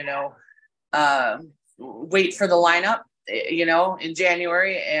who, wait for the lineup, in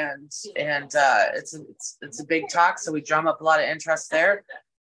January, and it's a big talk. So we drum up a lot of interest there,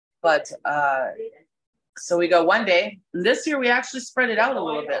 but so we go one day. This year we actually spread it out a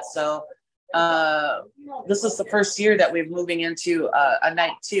little bit. So this is the first year that we're moving into a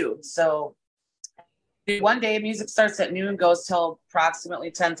night 2. So one day music starts at noon, goes till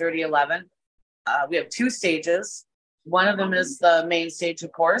approximately 10:30, 11. We have 2 stages. One of them is the main stage,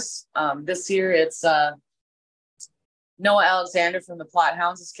 of course. This year it's Noah Alexander from the Plot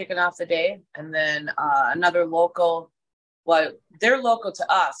Hounds is kicking off the day. And then another local, well, they're local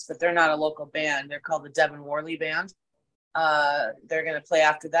to us, but they're not a local band. They're called the Devin Worley Band. They're going to play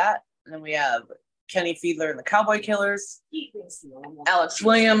after that. And then we have Kenny Fiedler and the Cowboy Killers, Alex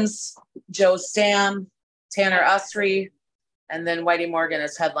Williams, Joe Stam, Tanner Usry, and then Whitey Morgan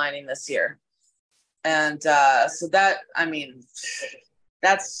is headlining this year. And so that,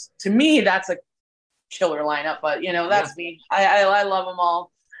 that's, to me, that's a killer lineup, but that's me. I love them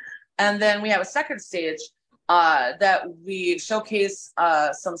all. And then we have a second stage that we showcase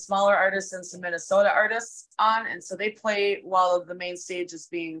some smaller artists and some Minnesota artists on, and so they play while the main stage is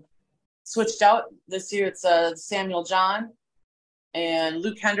being switched out. This year it's Samuel John and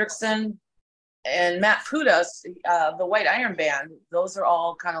Luke Hendrickson and Matt Pudas, the White Iron Band. Those are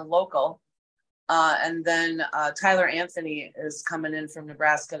all kind of local. And then Tyler Anthony is coming in from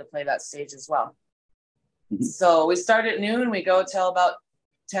Nebraska to play that stage as well. Mm-hmm. So we start at noon. We go till about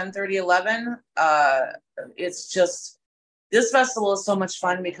 10:30, 11. It's just, this festival is so much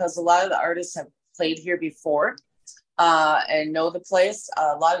fun because a lot of the artists have played here before and know the place.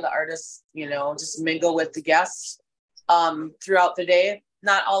 A lot of the artists, just mingle with the guests throughout the day.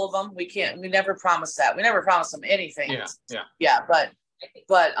 Not all of them. We never promise that. We never promise them anything. Yeah. But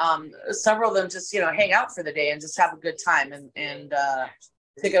several of them just, hang out for the day and just have a good time. And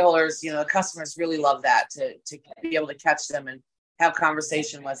ticket holders, customers really love that, to be able to catch them and have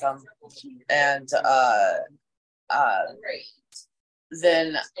conversation with them. And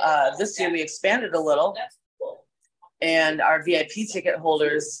then this year we expanded a little, and our VIP ticket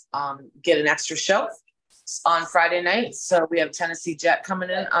holders get an extra show on Friday night. So we have Tennessee Jet coming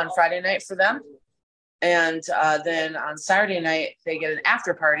in on Friday night for them. And then on Saturday night, they get an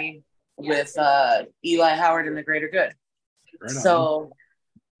after party with Eli Howard and the Greater Good. Right. So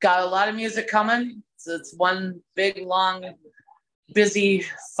got a lot of music coming. So it's one big, long, busy,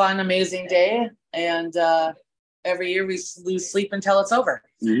 fun, amazing day. And every year we lose sleep until it's over.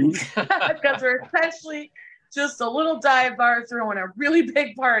 Because we're essentially just a little dive bar throwing a really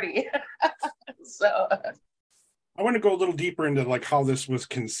big party. So I want to go a little deeper into like how this was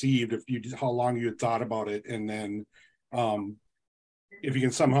conceived, how long you had thought about it, and then if you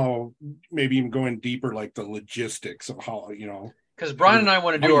can somehow maybe even go in deeper, like the logistics of how, Because Brian and I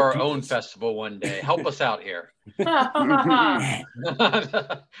want to do our own festival one day. Help us out here. They're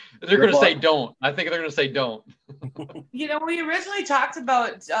going to say don't. I think they're going to say don't. We originally talked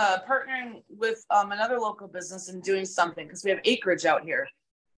about partnering with another local business and doing something, because we have acreage out here.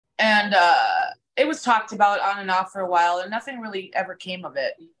 And it was talked about on and off for a while, and nothing really ever came of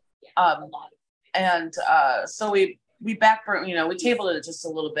it. So we backburned, we tabled it just a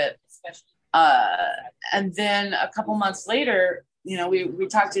little bit. And then a couple months later, we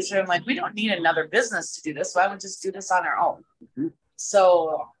talked to each other. I'm like, we don't need another business to do this. Why don't we just do this on our own? Mm-hmm.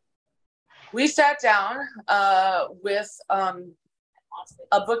 So we sat down with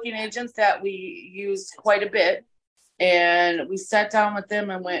a booking agent that we used quite a bit. And we sat down with them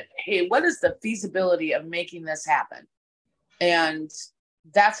and went, hey, what is the feasibility of making this happen? And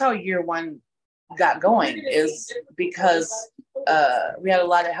that's how year one got going, is because we had a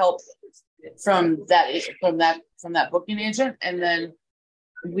lot of help from that booking agent. And then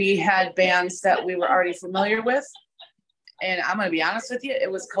we had bands that we were already familiar with. And I'm going to be honest with you,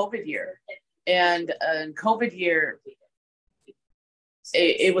 it was COVID year. And in COVID year,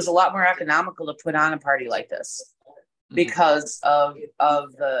 it was a lot more economical to put on a party like this, because of all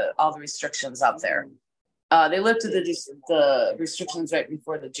the restrictions out there. They lifted the restrictions right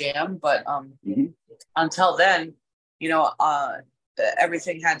before the jam, but until then,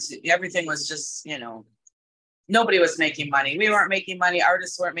 everything was just, nobody was making money. We weren't making money.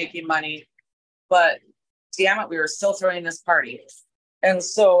 Artists weren't making money, but damn it, we were still throwing this party. And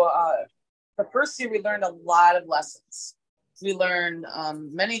so the first year we learned a lot of lessons. We learned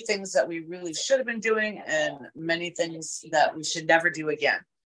many things that we really should have been doing and many things that we should never do again.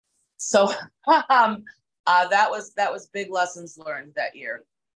 So that was big lessons learned that year.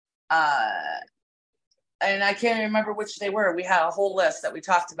 And I can't remember which they were. We had a whole list that we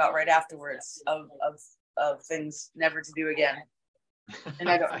talked about right afterwards of things never to do again. And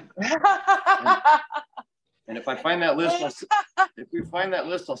I don't. And if I find that list, if we find that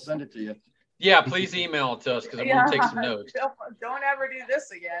list, I'll send it to you. Yeah, please email it to us because I'm going to take some notes. Don't ever do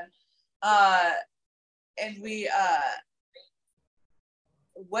this again. And we,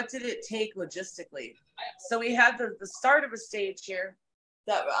 what did it take logistically? So we had the start of a stage here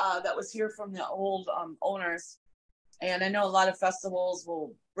that was here from the old owners. And I know a lot of festivals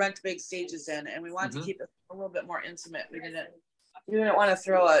will rent big stages in, and we wanted to keep it a little bit more intimate. We didn't want to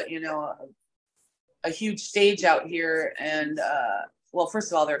throw a huge stage out here, and well,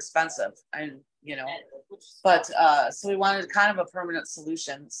 first of all, they're expensive, and but so we wanted kind of a permanent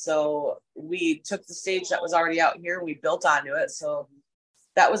solution. So we took the stage that was already out here, we built onto it. So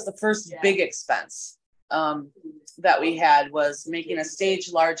that was the first big expense that we had, was making a stage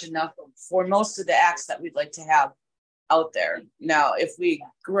large enough for most of the acts that we'd like to have out there. Now, if we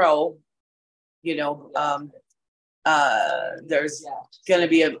grow, there's going to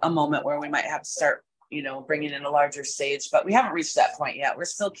be a moment where we might have to start, bringing in a larger stage, but we haven't reached that point yet. We're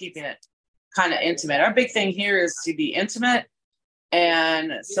still keeping it kind of intimate. Our big thing here is to be intimate.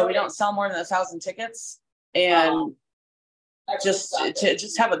 And so we don't sell more than 1,000 tickets, and just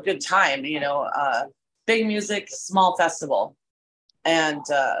have a good time, big music, small festival. And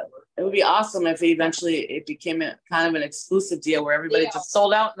it would be awesome if it became a kind of an exclusive deal where everybody just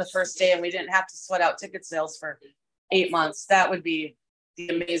sold out in the first day and we didn't have to sweat out ticket sales for 8 months. That would be the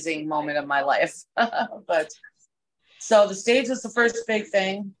amazing moment of my life. But so the stage was the first big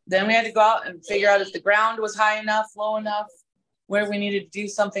thing. Then we had to go out and figure out if the ground was high enough, low enough, where we needed to do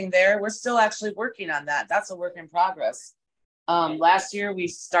something there. We're still actually working on that. That's a work in progress. Last year we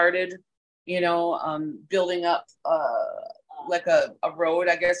started, building up like a road,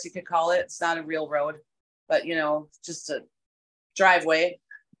 I guess you could call it. It's not a real road, but just a driveway.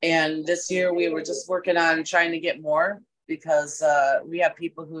 And this year we were just working on trying to get more, because we have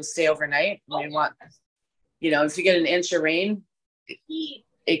people who stay overnight. We want, if you get an inch of rain,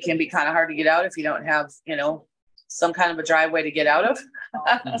 it can be kind of hard to get out if you don't have, some kind of a driveway to get out of.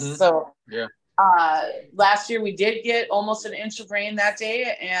 So yeah. Last year we did get almost an inch of rain that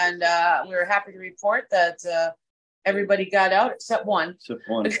day, and we were happy to report that everybody got out except one.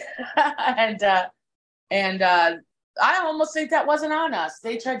 And I almost think that wasn't on us.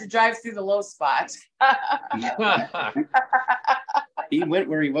 They tried to drive through the low spot. He went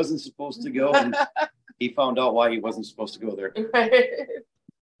where he wasn't supposed to go, and he found out why he wasn't supposed to go there.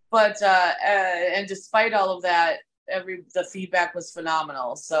 But and despite all of that, the feedback was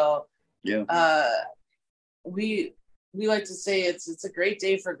phenomenal. So yeah, we like to say it's a great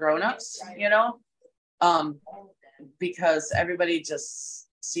day for grown-ups, because everybody just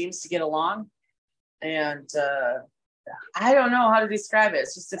seems to get along. And I don't know how to describe it.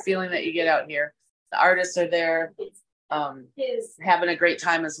 It's just a feeling that you get out here. The artists are there, having a great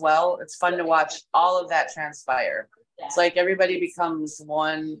time as well. It's fun to watch all of that transpire. It's like everybody becomes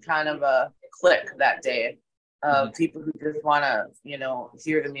one kind of a clique that day of people who just want to,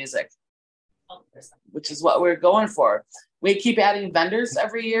 hear the music, which is what we're going for. We keep adding vendors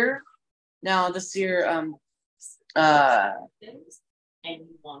every year. Now this year, but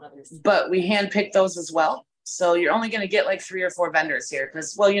we handpick those as well. So you're only going to get like 3 or 4 vendors here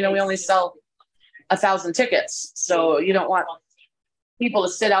because, we only sell 1,000 tickets. So you don't want people to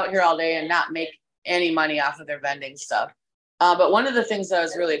sit out here all day and not make any money off of their vending stuff. But one of the things that I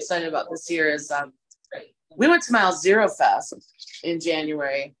was really excited about this year is we went to Mile Zero Fest in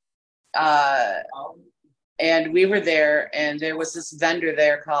January. And we were there, and there was this vendor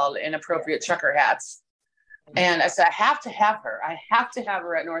there called Inappropriate Trucker Hats. And I said, I have to have her. I have to have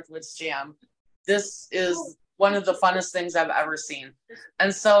her at Northwoods Jam. This is one of the funnest things I've ever seen.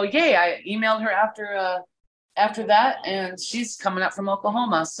 And so, I emailed her after that, and she's coming up from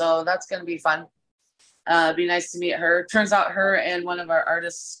Oklahoma. So that's going to be fun. Be nice to meet her. Turns out her and one of our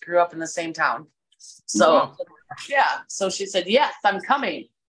artists grew up in the same town. So, so she said, yes, I'm coming.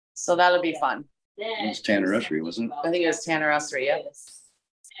 So that'll be fun. It was Tanner Ussery, wasn't it? I think it was Tanner Ussery, yeah.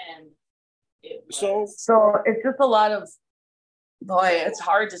 So it's just a lot of, it's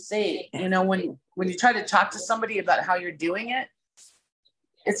hard to say, when you try to talk to somebody about how you're doing it,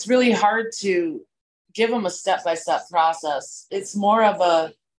 it's really hard to give them a step-by-step process. It's more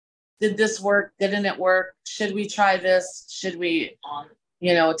of did this work? Didn't it work? Should we try this? Should we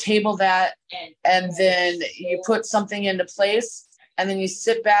table that, and then you put something into place, and then you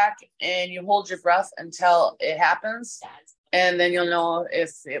sit back and you hold your breath until it happens, and then you'll know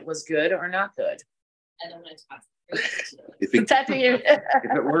if it was good or not good. If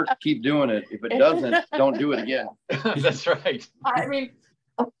it works, keep doing it. If it doesn't, don't do it again. That's right. I mean,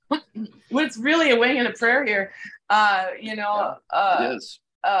 it's really a wing and a prayer here. It is.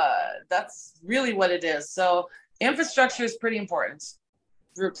 That's really what it is. So infrastructure is pretty important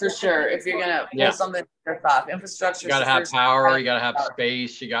for sure. If you're gonna pull something off, infrastructure. You gotta have power. You gotta have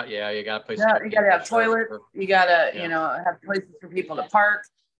space. You got places. Yeah, you gotta have toilet. You gotta have places for people to park.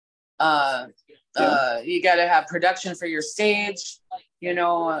 You gotta have production for your stage.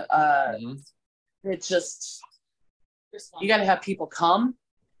 It's just, you gotta have people come.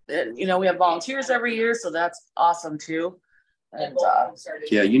 We have volunteers every year, so that's awesome too. And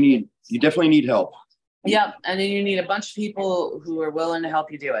you definitely need help. Yeah, and then you need a bunch of people who are willing to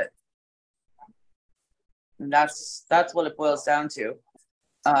help you do it. And that's what it boils down to.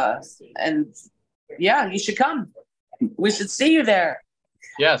 And you should come. We should see you there.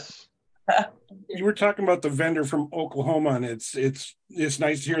 Yes. You were talking about the vendor from Oklahoma, and it's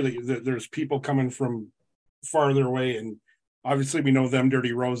nice to hear that there's people coming from farther away, and obviously we know them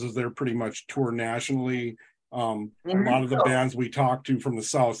Dirty Roses. They're pretty much tour nationally. A lot of the bands we talk to from the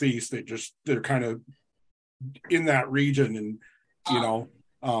Southeast, they're kind of in that region, and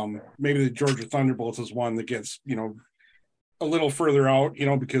maybe the Georgia Thunderbolts is one that gets a little further out,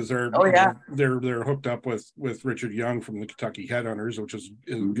 because they're they're hooked up with Richard Young from the Kentucky Headhunters, which is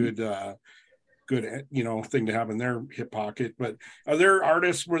a good thing to have in their hip pocket. But are there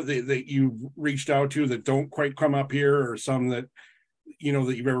artists that you've reached out to that don't quite come up here, or some that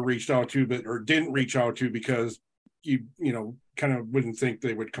that you've ever reached out to or didn't reach out to because you kind of wouldn't think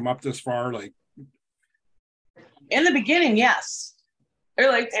they would come up this far? Like in the beginning, yes,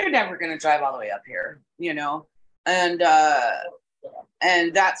 they're never going to drive all the way up here, and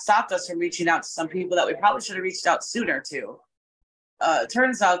that stopped us from reaching out to some people that we probably should have reached out sooner to. It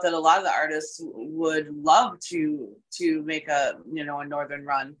turns out that a lot of the artists would love to make a northern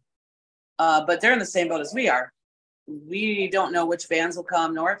run, but they're in the same boat as we are. We don't know which bands will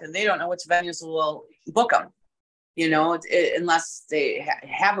come north, and they don't know which venues will book them. Unless they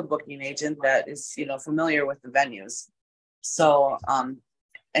have a booking agent that is familiar with the venues. So I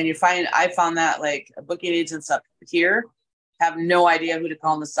found that booking agents up here have no idea who to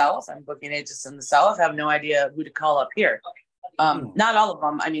call in the South, and booking agents in the South have no idea who to call up here. Not all of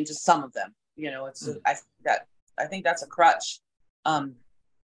them. I mean, just some of them. I think that's a crutch for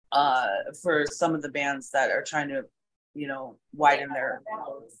some of the bands that are trying to widen their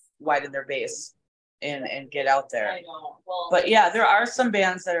base and get out there. But there are some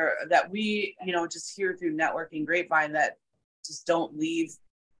bands that we just hear through networking grapevine that just don't leave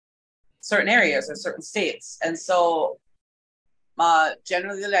certain areas or certain states, and so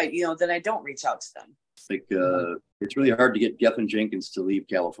generally then I don't reach out to them. It's really hard to get Gethin Jenkins to leave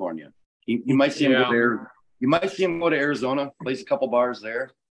California. You might see him go there. You might see him go to Arizona, plays a couple bars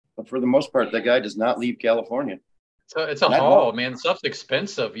there, but for the most part, that guy does not leave California. So it's a haul, man. Stuff's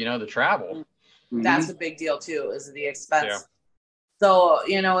expensive, the travel. That's a big deal too, is the expense. Yeah. So,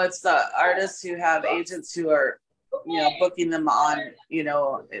 it's the artists who have agents who are, booking them on,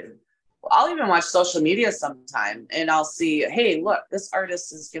 I'll even watch social media sometime and I'll see, hey, look, this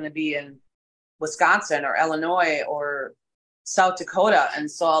artist is going to be in Wisconsin or Illinois or South Dakota.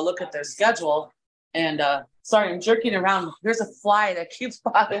 And so I'll look at their schedule and, sorry, I'm jerking around. There's a fly that keeps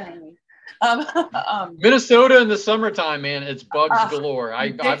bothering me. Minnesota in the summertime, man, it's bugs galore.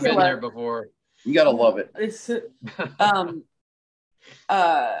 I've been there before. You gotta love it. It's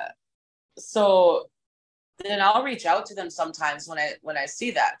so then I'll reach out to them sometimes when I see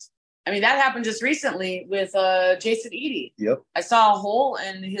that. I mean, that happened just recently with Jason Eady. Yep. I saw a hole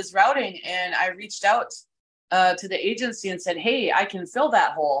in his routing and I reached out to the agency and said, hey, I can fill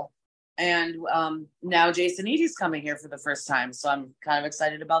that hole. And now Jason Eady's coming here for the first time. So I'm kind of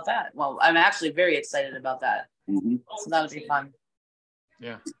excited about that. Well, I'm actually very excited about that. Mm-hmm. So that'll be fun.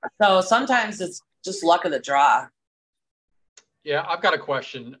 Yeah. So sometimes it's just luck of the draw. Yeah, I've got a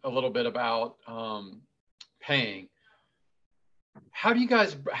question a little bit about paying. How do you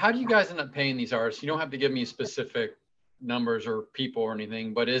guys end up paying these artists? You don't have to give me specific numbers or people or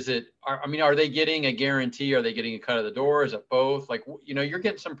anything, but are they getting a guarantee? Are they getting a cut of the door? Is it both? You're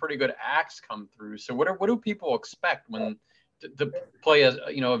getting some pretty good acts come through. So what do people expect when to play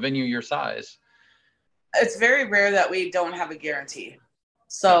a venue your size? It's very rare that we don't have a guarantee.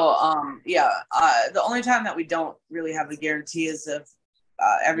 So, the only time that we don't really have a guarantee is if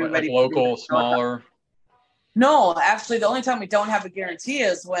everybody local, smaller. No, actually, the only time we don't have a guarantee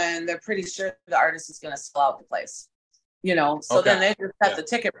is when they're pretty sure the artist is going to sell out the place. So then they just set the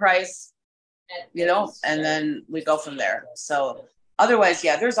ticket price, and then we go from there. So otherwise,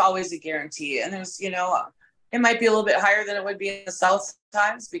 there's always a guarantee. And there's, it might be a little bit higher than it would be in the South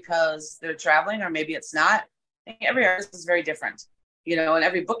times because they're traveling, or maybe it's not. Every artist is very different, and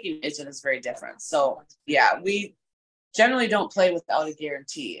every booking agent is very different. So we generally don't play without a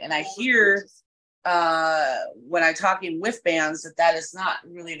guarantee. And I hear when I'm talking with bands that is not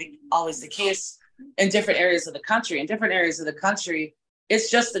really always the case in different areas of the country. In different areas of the country, it's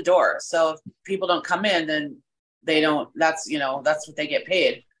just the door. So if people don't come in, then they don't, that's what they get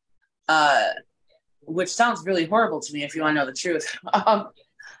paid. Which sounds really horrible to me if you want to know the truth.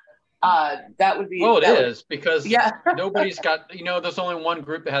 That would be. Well, it is because nobody's got, there's only one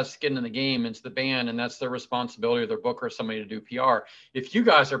group that has skin in the game. It's the band, and that's their responsibility, or their booker, or somebody to do PR. If you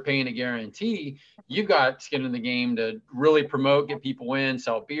guys are paying a guarantee, you've got skin in the game to really promote, get people in,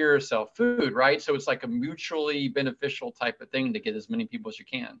 sell beer, sell food, right? So it's like a mutually beneficial type of thing to get as many people as you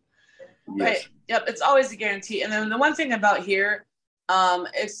can. Right. Yep. It's always a guarantee. And then the one thing about here,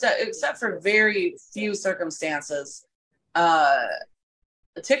 except for very few circumstances,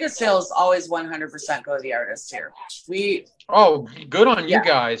 the ticket sales always 100% go to the artist here. Good on you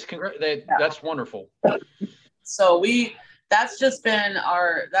guys. That's wonderful. So that's just been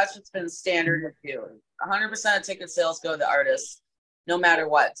standard with you. 100% of ticket sales go to the artist, no matter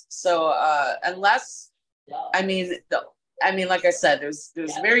what. So unless, like I said, there's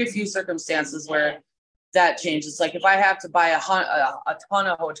very few circumstances where that changes. Like if I have to buy a ton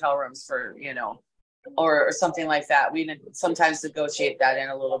of hotel rooms for, or something like that, we sometimes negotiate that in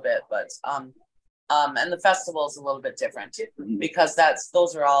a little bit, but and the festival is a little bit different because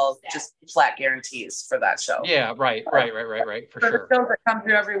those are all just flat guarantees for that show. Yeah, right, for sure. The shows that come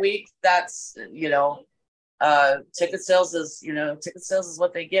through every week, that's ticket sales is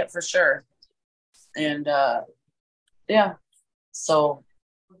what they get for sure. And so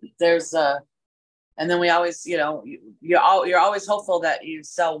there's and then we always, you're always hopeful that you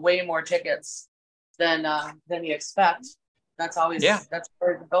sell way more tickets than you expect. That's always that's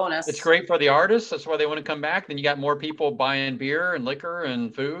part of the bonus. It's great for the artists. That's why they want to come back. Then you got more people buying beer and liquor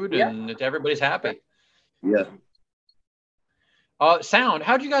and food, and everybody's happy. Yeah. Sound.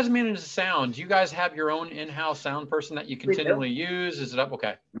 How do you guys manage the sound? Do you guys have your own in-house sound person that you continually use? Is it up?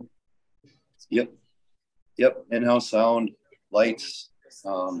 Okay. Yep. In-house sound, lights,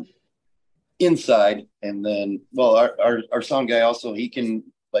 inside, and then our sound guy also, he can,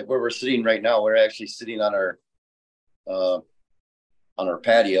 like where we're sitting right now, we're actually sitting on our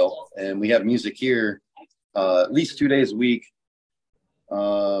patio, and we have music here at least 2 days a week.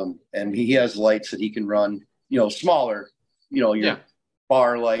 And he has lights that he can run, smaller, your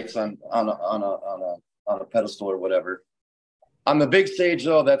bar lights on a pedestal or whatever. On the big stage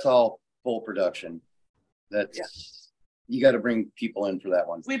though, that's all full production. You got to bring people in for that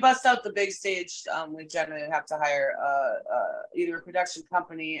one. We bust out the big stage. We generally have to hire either a production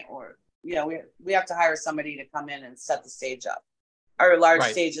company or we have to hire somebody to come in and set the stage up. Our large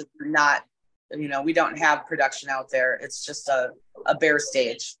stages are not, we don't have production out there. It's just a bare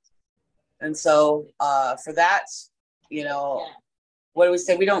stage. And so for that, what do we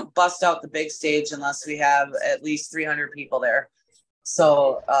say? We don't bust out the big stage unless we have at least 300 people there.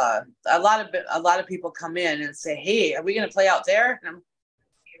 So a lot of people come in and say, "Hey, are we going to play out there?" And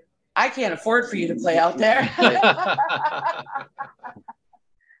I can't afford for you to play out there.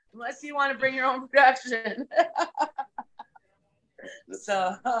 Unless you want to bring your own production.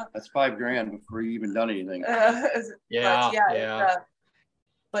 So that's $5,000 before you even done anything.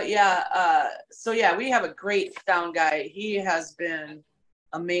 So we have a great sound guy. He has been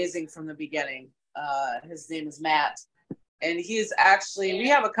amazing from the beginning. His name is Matt, and he's actually, we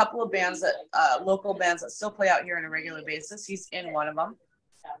have a couple of bands that local bands that still play out here on a regular basis. He's in one of them,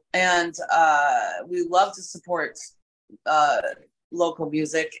 and we love to support local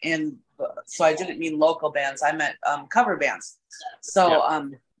music. And so I didn't mean local bands, I meant cover bands.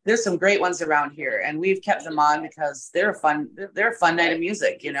 So there's some great ones around here, and we've kept them on because they're a fun night of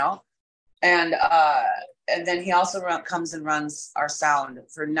music, and then he also comes and runs our sound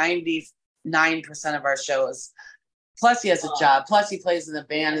for 99% of our shows. Plus he has a job, plus he plays in a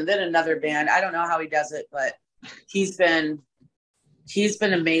band and then another band. I don't know how he does it, but he's been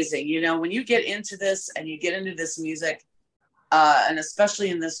amazing. When you get into this and you get into this music, and especially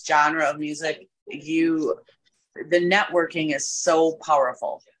in this genre of music, the networking is so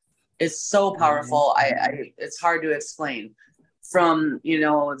powerful. It's so powerful. It's hard to explain. From,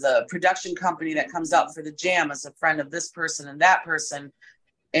 the production company that comes out for the jam as a friend of this person and that person,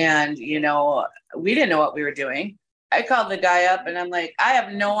 And, we didn't know what we were doing. I called the guy up and I'm like, I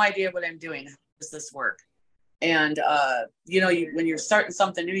have no idea what I'm doing. How does this work? And, when you're starting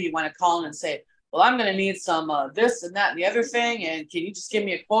something new, you want to call in and say, well, I'm going to need some this and that and the other thing. And can you just give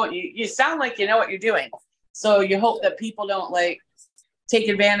me a quote? You sound like you know what you're doing. So you hope that people don't take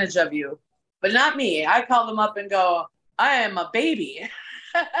advantage of you. But not me. I call them up and go, I am a baby.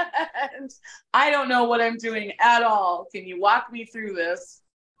 And I don't know what I'm doing at all. Can you walk me through this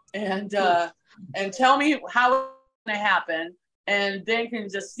and tell me how it's going to happen? And then can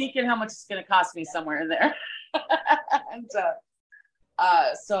just sneak in how much it's going to cost me somewhere in there. And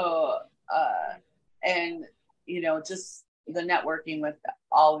just the networking with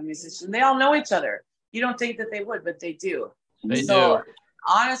all the musicians. They all know each other. You don't think that they would, but they do. They do.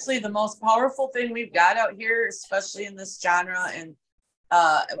 Honestly, the most powerful thing we've got out here, especially in this genre and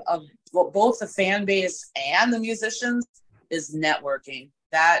of both the fan base and the musicians, is networking.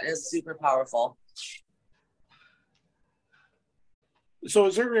 That is super powerful. So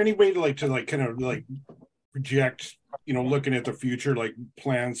is there any way to kind of project, looking at the future,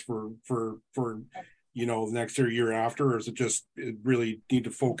 plans for the next year after, or is it really need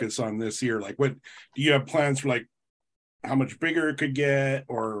to focus on this year? What do you have plans for, how much bigger it could get,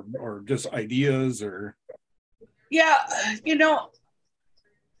 or just ideas? Or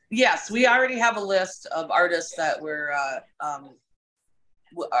yes, we already have a list of artists that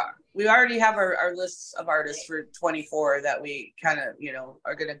we already have our lists of artists for 24 that we kind of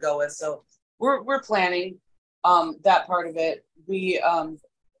are going to go with. So we're planning that part of it. We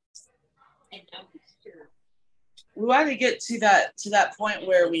want to get to that point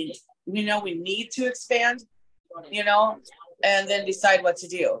where we know we need to expand, and then decide what to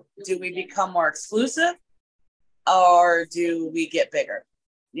do. Do we become more exclusive, or do we get bigger?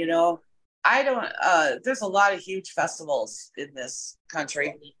 I don't, there's a lot of huge festivals in this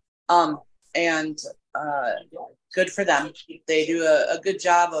country. And good for them. They do a good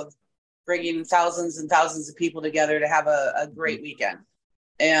job of bringing thousands and thousands of people together to have a great weekend.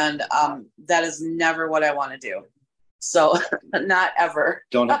 And that is never what I want to do. So not ever.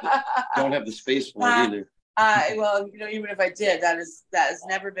 Don't have the space for it either. Well, even if I did, that has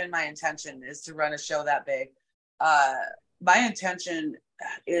never been my intention, is to run a show that big. My intention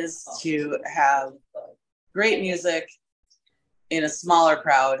is to have great music in a smaller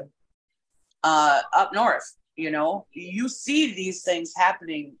crowd up north. You see these things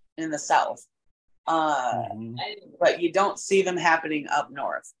happening in the South, but you don't see them happening up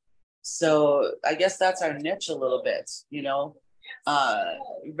north. So I guess that's our niche a little bit,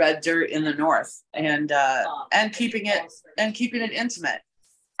 red dirt in the north, and keeping it intimate.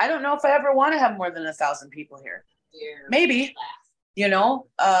 I don't know if I ever want to have more than 1,000 people here. Maybe,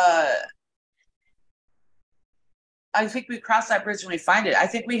 I think we cross that bridge when we find it. I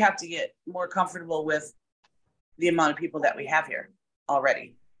think we have to get more comfortable with the amount of people that we have here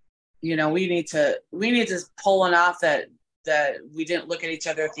already. We need to pull one off that we didn't look at each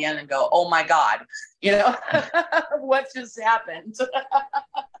other at the end and go, oh my God, what just happened?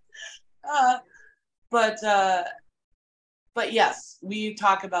 But yes, we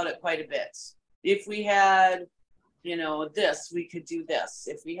talk about it quite a bit. If we had, this, we could do this.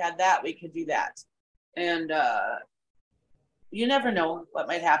 If we had that, we could do that. And you never know what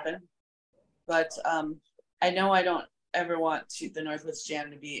might happen. But I know I don't ever want the Northwoods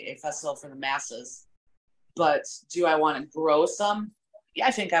Jam to be a festival for the masses. But do I want to grow some? Yeah,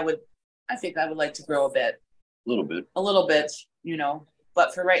 I think I would like to grow a bit. A little bit.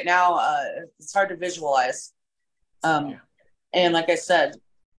 But for right now, it's hard to visualize. And like I said,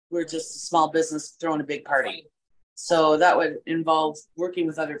 we're just a small business throwing a big party. So that would involve working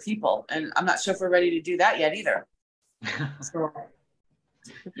with other people. And I'm not sure if we're ready to do that yet either.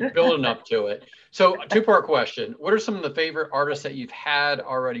 You're building up to it. So, two-part question. What are some of the favorite artists that you've had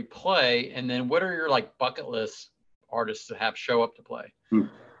already play? And then what are your bucket list artists to have show up to play?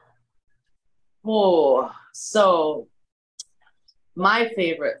 Oh, so my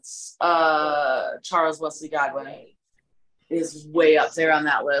favorites, Charles Wesley Godwin is way up there on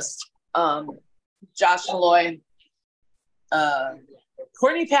that list. Josh Malloy,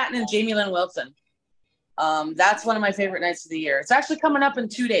 Courtney Patton, and Jamie Lynn Wilson. That's one of my favorite nights of the year. It's actually coming up in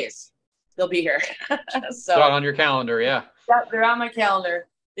 2 days. They'll be here. So on your calendar, yeah. They're on my calendar.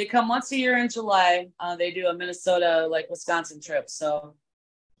 They come once a year in July. They do a Minnesota, Wisconsin trip. So,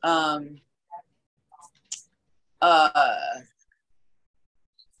 the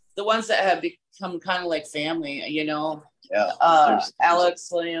ones that have become kind of like family, Yeah. Alex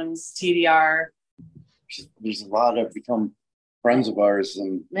Williams, TDR. There's a lot of become friends of ours,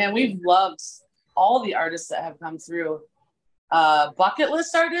 and man, we've loved all the artists that have come through. Bucket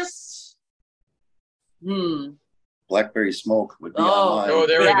list artists. Blackberry Smoke would be on mine. Oh,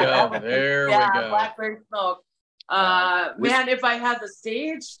 there we go. There we go. Blackberry Smoke. Man, if I had the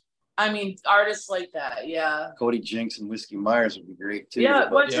stage, I mean, artists like that, yeah. Cody Jinks and Whiskey Myers would be great too. Yeah,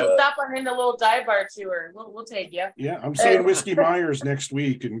 why don't you stop on in the little dive bar tour? We'll take you. Yeah, I'm seeing Whiskey Myers next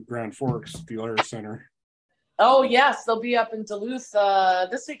week in Grand Forks, the Alara Center. Oh yes, they'll be up in Duluth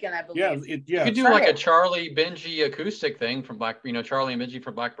this weekend, I believe. Yeah, you could do like a Charlie Benji acoustic thing from Charlie and Benji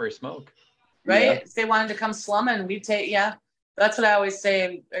from Blackberry Smoke. Right? Yeah. If they wanted to come slumming, we'd take, that's what I always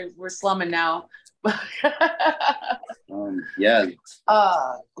say. We're slumming now. Yeah.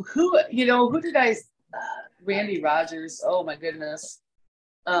 Who did I? Randy Rogers. Oh my goodness.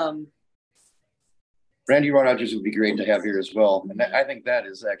 Randy Rogers would be great to have here as well, and I think that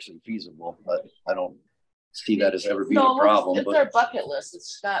is actually feasible. But I don't see that as ever being a problem. It's our bucket list.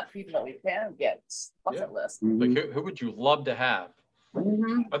 It's not people that we can get. It's bucket list. Like who would you love to have?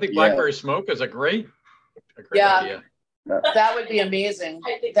 Mm-hmm. I think Blackberry Smoke is a great idea. That would be amazing.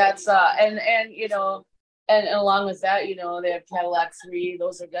 That's and along with that, they have Cadillac 3.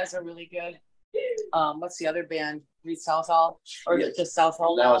 Those guys are really good. What's the other band? Reed Southall, or is it just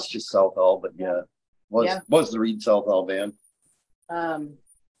Southall now? Now it's just Southall, but was the Reed Southall band. Now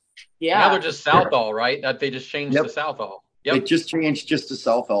they're just Southall, right? That they just changed to Southall. Yep. They just changed just to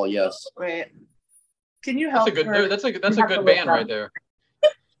Southall, yes. Right. Can you help? That's a good band right there.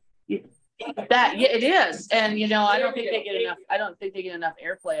 It is, and I don't think they get enough. I don't think they get enough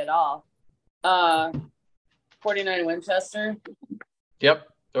airplay at all. 49 Winchester. Yep,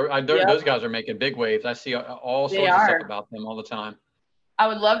 those guys are making big waves. I see all sorts of stuff about them all the time. I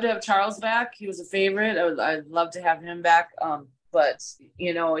would love to have Charles back. He was a favorite. I'd love to have him back. But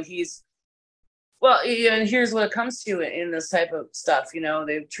he's and here's what it comes to in this type of stuff.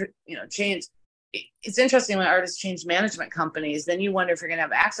 They've changed. It's interesting when artists change management companies, then you wonder if you're going to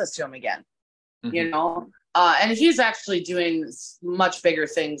have access to them again, and he's actually doing much bigger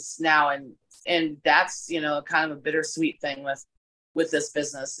things now. And that's, kind of a bittersweet thing with this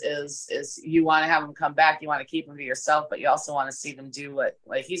business is you want to have them come back. You want to keep them to yourself, but you also want to see them do what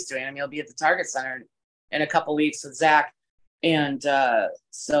he's doing. I mean, he'll be at the Target Center in a couple weeks with Zach. And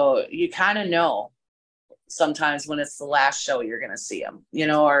so you kind of know sometimes when it's the last show you're going to see him,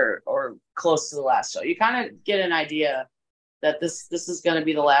 or close to the last show. You kind of get an idea that this is going to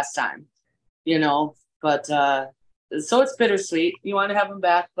be the last time, but so it's bittersweet. You want to have them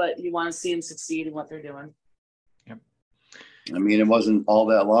back, but you want to see them succeed in what they're doing. Yep. I mean, it wasn't all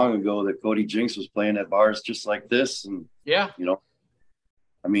that long ago that Cody Jinks was playing at bars just like this. And, I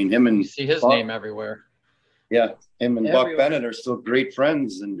mean, him and you see his name everywhere. Yeah, him and Buck Bennett are still great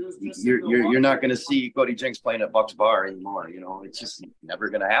friends, and you're not going to see Cody Jinks playing at Buck's bar anymore. It's just never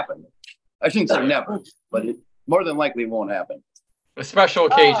going to happen. I shouldn't say never, but it more than likely won't happen. A special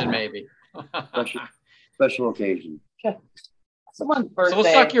occasion, maybe. Special occasion. Someone's birthday. So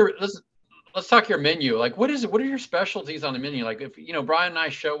let's talk your menu. Like, what are your specialties on the menu? Like, if Brian and I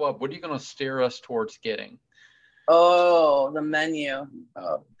show up, what are you going to steer us towards getting? Oh, the menu.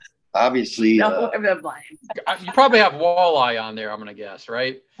 Obviously, I'm not lying. You probably have walleye on there, I'm gonna guess,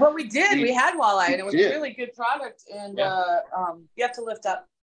 right? Well, we did. We had walleye, and it was a really good product. And you have to lift up.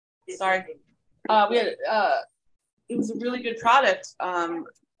 Sorry, we had it was a really good product.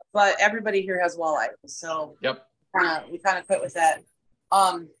 But everybody here has walleye, so we kind of quit with that.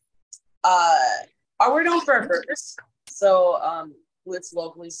 We're known for our burgers, so it's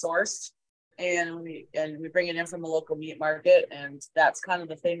locally sourced. And we bring it in from a local meat market, and that's kind of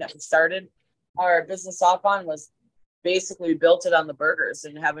the thing that we started our business off on, was basically built it on the burgers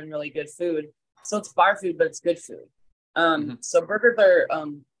and having really good food. So it's bar food, but it's good food. So burgers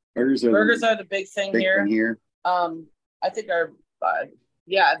are the big thing here. I think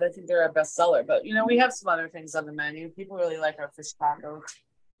I think they're our best seller, but we have some other things on the menu. People really like our fish tacos.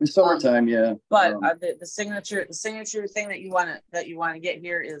 In summertime, But the signature thing that you want to get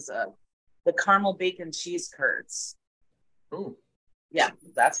here is the caramel bacon cheese curds. Ooh. Yeah,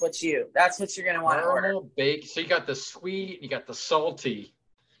 that's what you're gonna want to order. Caramel bacon. So you got the sweet, you got the salty.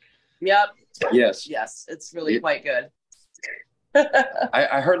 Yep. Yes, it's really quite good.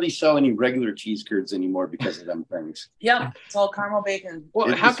 I hardly sell any regular cheese curds anymore because of them things. Yep, it's all caramel bacon.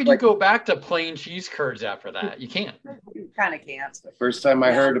 Well, how could you go back to plain cheese curds after that? You can't. You kind of can't. The first time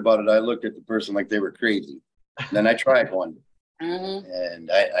I heard about it, I looked at the person like they were crazy. Then I tried one. And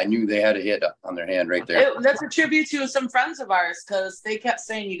I knew they had a hit on their hand right there. That's a tribute to some friends of ours, because they kept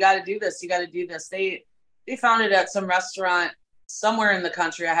saying, you got to do this. You got to do this. They found it at some restaurant somewhere in the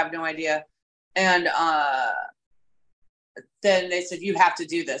country. I have no idea. And then they said, you have to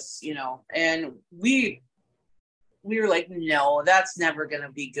do this, and we we were like, no, that's never going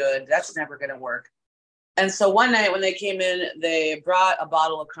to be good. That's never going to work. And so one night when they came in, they brought a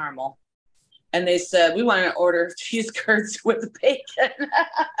bottle of caramel. And they said, we want to order cheese curds with bacon.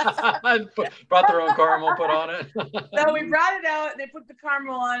 Brought their own caramel put on it. So we brought it out and they put the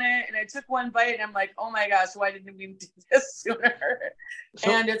caramel on it. And I took one bite and I'm like, oh my gosh, why didn't we do this sooner?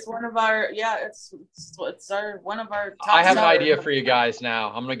 And it's one of our, one of our top I have an sellers. idea for you guys now.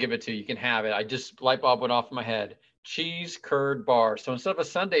 I'm going to give it to you. You can have it. Light bulb went off in my head. Cheese curd bar. So instead of a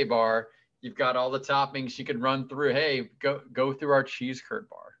sundae bar, you've got all the toppings you can run through. Hey, go through our cheese curd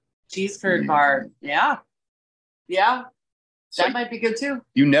bar. Cheese curd bar. Yeah. That might be good too.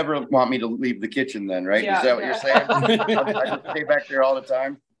 You never want me to leave the kitchen then, right? Yeah, Is that what you're saying? I just stay back there all the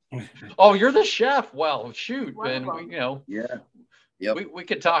time. Oh, you're the chef. Well, shoot, man. Yeah. Yep. We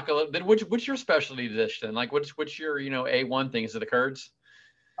could talk a little bit. What's your specialty dish then? Like what's your, A1 thing? Is it the curds?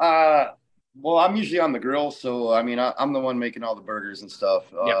 Well, I'm usually on the grill, so I mean I'm the one making all the burgers and stuff.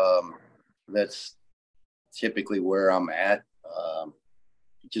 Yep. That's typically where I'm at.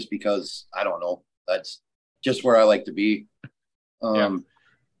 Just because I don't know, that's just where I like to be. I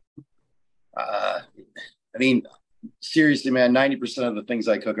mean, seriously, man, 90% of the things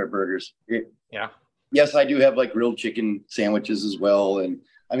I cook are burgers. Yes, I do have like grilled chicken sandwiches as well. And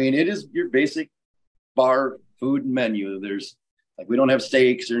I mean, it is your basic bar food menu. There's like, we don't have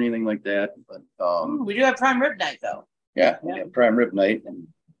steaks or anything like that, but we do have prime rib night though. Yeah, we have prime rib night, and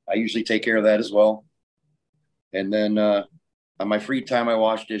I usually take care of that as well. And then on my free time, I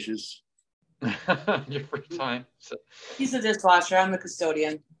wash dishes. Your free time. So. He's a dishwasher. I'm the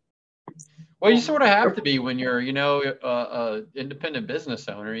custodian. Well, you sort of have to be when you're, independent business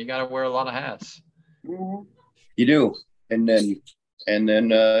owner. You got to wear a lot of hats. Mm-hmm. You do, and then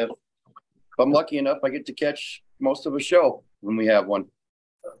if I'm lucky enough, I get to catch most of a show when we have one.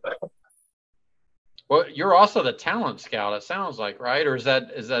 Well, you're also the talent scout. It sounds like, right? Or is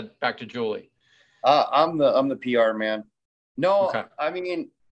that back to Julie? I'm the PR man. No, okay. I mean,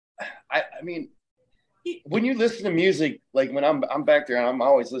 when you listen to music, like when I'm back there and I'm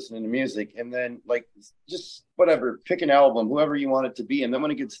always listening to music, and then like just whatever, pick an album, whoever you want it to be, and then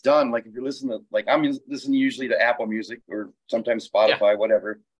when it gets done, like if you're listening to, like I'm listening usually to Apple Music or sometimes Spotify,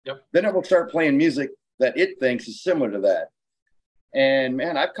 whatever. Yep. Then it will start playing music that it thinks is similar to that. And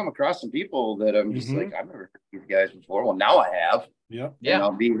man, I've come across some people that I'm just like, I've never heard these guys before. Well, now I have. Yeah. And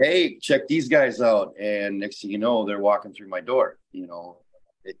I'll be, hey, check these guys out. And next thing you know, they're walking through my door,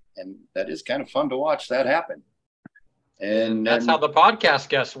 and that is kind of fun to watch that happen. And that's how the podcast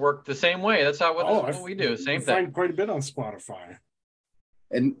guests work the same way. That's what we do. Same thing. Find quite a bit on Spotify.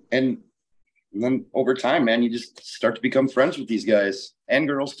 And then over time, man, you just start to become friends with these guys and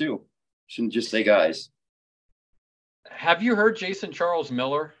girls too. Shouldn't just say guys. Have you heard Jason Charles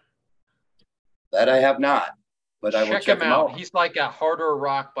Miller? That I have not, but I will check him out. He's like a harder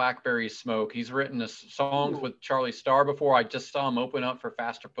rock Blackberry Smoke. He's written songs with Charlie Starr before. I just saw him open up for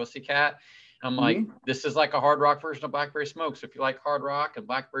Faster Pussycat. I'm like, this is like a hard rock version of Blackberry Smoke. So if you like hard rock and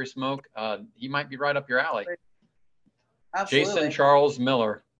Blackberry Smoke, he might be right up your alley. Absolutely. Jason Charles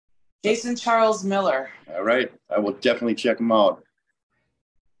Miller. Jason Charles Miller. All right. I will definitely check him out.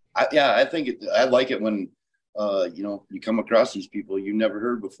 I think I like it when, you come across these people you never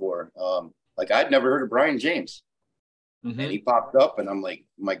heard before. Like I'd never heard of Brian James. And he popped up and I'm like,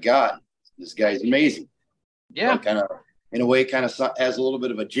 my God, this guy's amazing. Yeah. Kind of, in a way, kind of has a little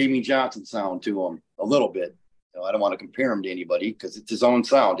bit of a Jamie Johnson sound to him, a little bit. I don't want to compare him to anybody because it's his own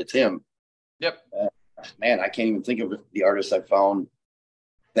sound. It's him. Yep. Man, I can't even think of the artists I found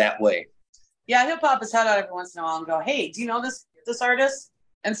that way. Yeah, he'll pop his head out every once in a while and go, hey, do you know this artist?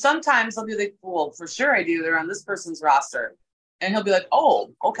 And sometimes I'll be like, well, for sure I do. They're on this person's roster. And he'll be like,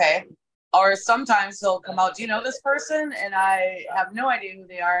 oh, okay. Or sometimes he'll come out, do you know this person? And I have no idea who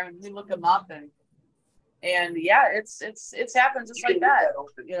they are. And we look them up and yeah, it's happened just like that, on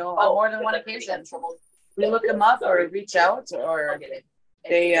more than one occasion. We look them up or reach out or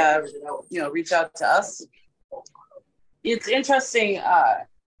they, reach out to us. It's interesting.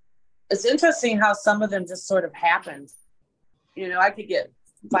 It's interesting how some of them just sort of happened. I could get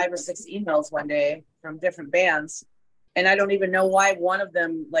 5 or 6 emails one day from different bands, and I don't even know why one of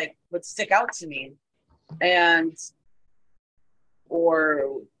them would stick out to me,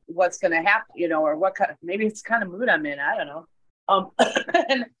 or what's going to happen, or what kind of, maybe it's kind of mood I'm in. I don't know.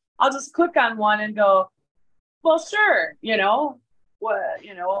 And I'll just click on one and go, well, sure.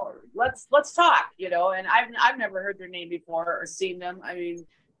 Let's talk, and I've never heard their name before or seen them. I mean,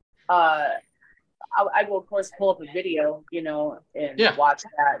 I will of course pull up a video, and watch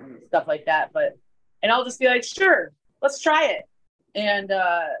that and stuff like that. And I'll just be like, sure, let's try it. And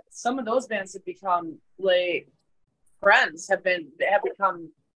some of those bands have become friends have become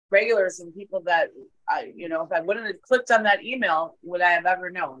regulars and people that if I wouldn't have clicked on that email, would I have ever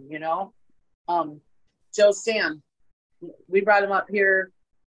known, Joe Stan, we brought him up here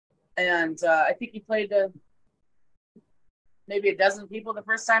and I think he played to maybe a dozen people the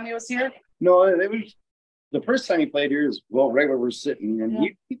first time he was here. No, it was the first time he played here is regular we're sitting, and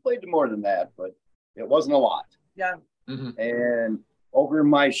he played to more than that, but it wasn't a lot. Yeah. Mm-hmm. And over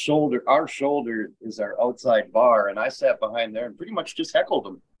my shoulder, our shoulder is our outside bar, and I sat behind there and pretty much just heckled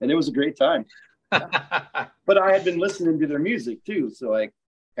them, and it was a great time. But I had been listening to their music too, so I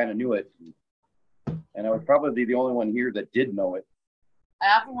kind of knew it, and I was probably the only one here that did know it. I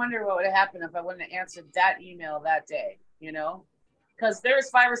often wonder what would have happened if I wouldn't have answered that email that day, because there's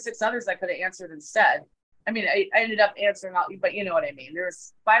 5 or 6 others I could have answered instead. I mean, I ended up answering all, but you know what I mean.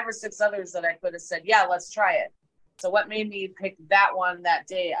 There's 5 or 6 others that I could have said, yeah, let's try it. So what made me pick that one that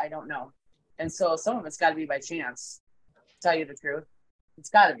day, I don't know. And so some of it's got to be by chance, to tell you the truth. It's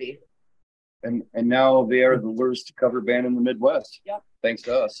got to be. And now they are the worst cover band in the Midwest. Yep. Thanks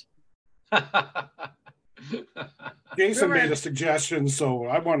to us. Jason made a suggestion, so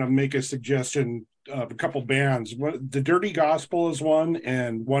I want to make a suggestion of a couple bands. The Dirty Gospel is one,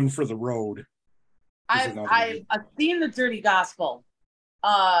 and One for the Road. I've seen the Dirty Gospel.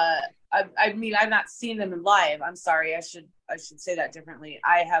 I mean, I've not seen them in live. I'm sorry. I should say that differently.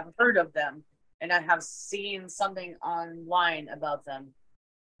 I have heard of them, and I have seen something online about them.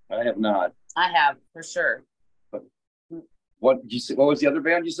 I have not. I have, for sure. But what did you say? What was the other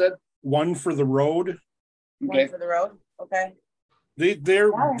band you said? One for the Road. Okay. One for the Road. Okay.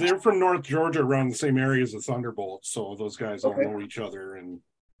 They're from North Georgia, around the same area as the Thunderbolts. So those guys all know each other, and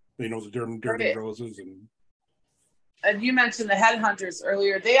they know the Dirty Roses. And you mentioned the Headhunters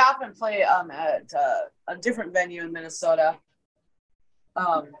earlier. They often play at a different venue in Minnesota.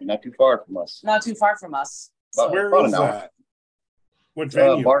 Not too far from us. Not too far from us. Where is that? What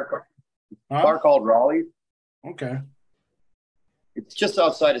venue? Bar called Raleigh. Okay. It's just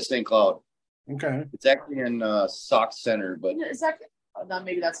outside of St. Cloud. Okay. It's actually in Sauk Center, but is that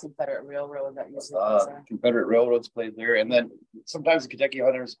maybe that's Confederate Railroad that usually Confederate Railroads plays there, and then sometimes the Kentucky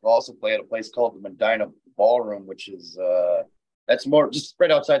Hunters also play at a place called the Medina Ballroom, which is that's more just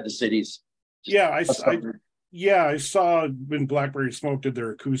right outside the cities. I saw when Blackberry Smoke did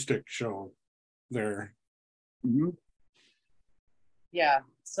their acoustic show there. Mm-hmm. Yeah.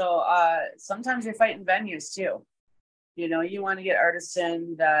 So sometimes you're fighting venues too. You want to get artists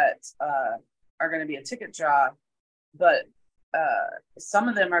in that are going to be a ticket draw, but some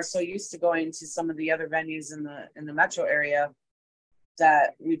of them are so used to going to some of the other venues in the metro area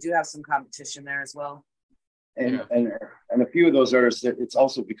that we do have some competition there as well. And a few of those artists, it's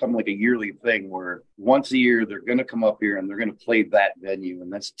also become like a yearly thing where once a year they're going to come up here and they're going to play that venue,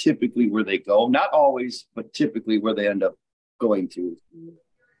 and that's typically where they go. Not always, but typically where they end up going to,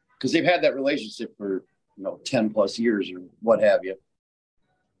 because they've had that relationship for 10 plus years or what have you.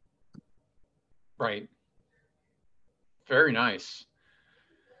 Right. Very nice.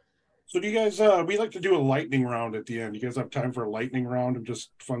 So do you guys, we like to do a lightning round at the end. You guys have time for a lightning round of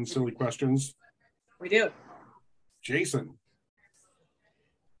just fun, silly questions? We do. Jason.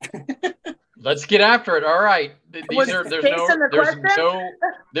 Let's get after it. All right. There's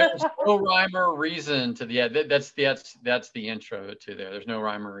no rhyme or reason to that's the intro to there. There's no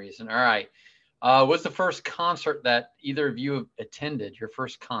rhyme or reason. All right. What's the first concert that either of you have attended? Your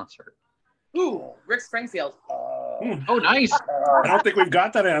first concert? Ooh, Rick Springfield. Oh, nice. I don't think we've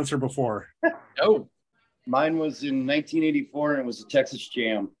got that answer before. Oh, mine was in 1984, and it was a Texas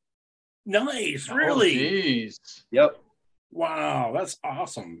Jam. Nice, really? Jeez. Yep. Wow, that's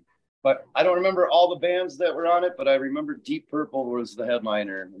awesome. But I don't remember all the bands that were on it, but I remember Deep Purple was the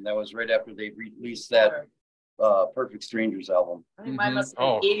headliner, and that was right after they released that Perfect Strangers album. I think mine must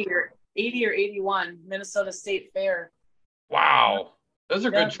have been 80 or 81, Minnesota State Fair. Wow. Those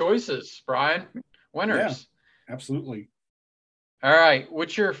are good choices, Brian. Winners. Yeah, absolutely. All right.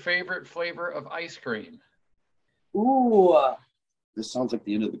 What's your favorite flavor of ice cream? Ooh. This sounds like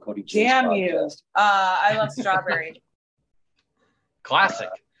the end of the Cody Jam podcast. I love strawberry. Classic.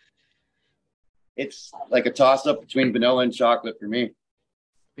 It's like a toss-up between vanilla and chocolate for me.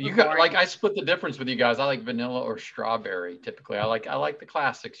 You got I split the difference with you guys. I like vanilla or strawberry. Typically, I like the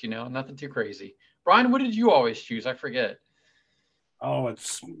classics. Nothing too crazy. Brian, what did you always choose? I forget. Oh,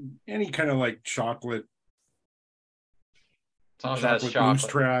 it's any kind of like chocolate. As long as that's chocolate. Loose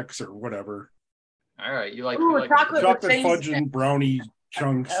tracks or whatever. All right, you like chocolate fudge and brownie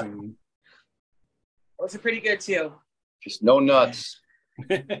chunks and. Those are pretty good too. Just no nuts.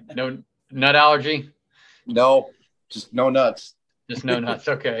 No nut allergy. No, just no nuts. Just no nuts.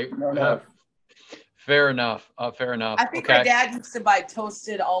 Okay. No nuts. Fair enough. Fair enough. I think my dad used to buy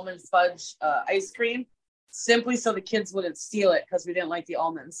toasted almond fudge ice cream simply so the kids wouldn't steal it because we didn't like the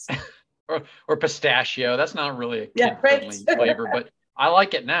almonds. or pistachio. That's not really a kid-friendly flavor, but I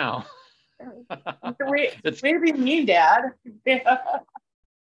like it now. It's maybe mean, Dad.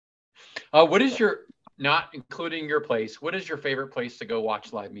 What is your, not including your place, what is your favorite place to go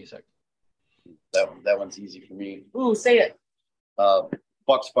watch live music? That one's easy for me. Ooh, say it.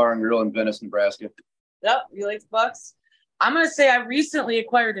 Bucks Bar and Grill in Venice, Nebraska. Yep, you like the Bucks? I'm gonna say I recently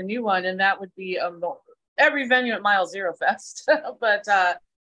acquired a new one, and that would be every venue at Mile Zero Fest. But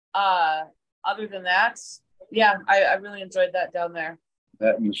other than that, yeah, I really enjoyed that down there.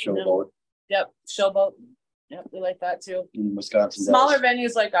 That and the Showboat. Yep, Showboat. Yep, we like that too. In Wisconsin. Smaller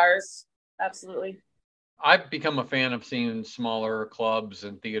venues like ours, absolutely. I've become a fan of seeing smaller clubs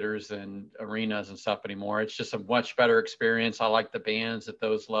and theaters and arenas and stuff anymore. It's just a much better experience. I like the bands at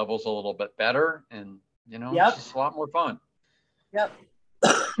those levels a little bit better, and it's just a lot more fun. Yep.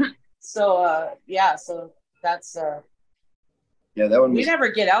 So that's that one. We never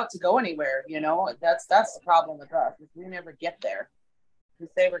get out to go anywhere. That's the problem with us. We never get there. We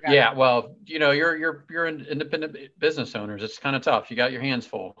say we're going. Yeah, well, you're an independent business owners. It's kind of tough. You got your hands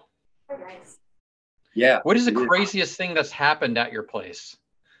full. Nice. Yeah. What is the craziest thing that's happened at your place?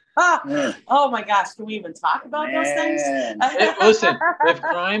 Oh my gosh, can we even talk about those things? Listen, if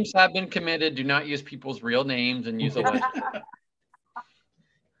crimes have been committed, do not use people's real names and use a legend.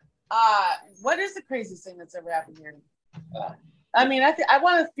 What is the craziest thing that's ever happened here? I mean, I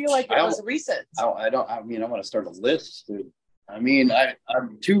want to feel like it was recent. I want to start a list. Dude. I mean,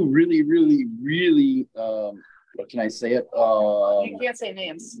 I'm two really, really, really, what can I say it? You can't say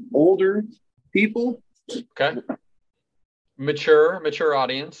names. Older people. Okay. Mature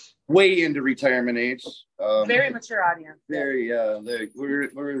audience. Way into retirement age. Very mature audience.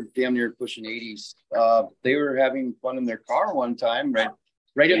 We're damn near pushing 80s. They were having fun in their car one time,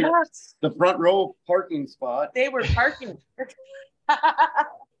 right in the front row parking spot. They were parking.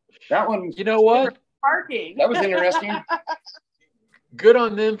 That one. You know what? Parking. That was interesting. Good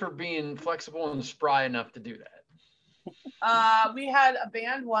on them for being flexible and spry enough to do that. We had a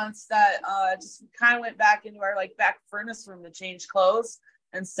band once that just kind of went back into our back furnace room to change clothes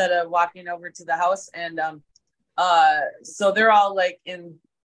instead of walking over to the house, and so they're all in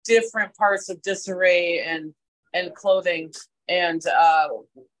different parts of disarray and clothing, and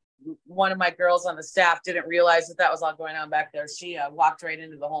one of my girls on the staff didn't realize that was all going on back there. She walked right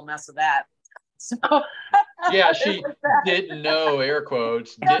into the whole mess of that. So yeah, she didn't know, air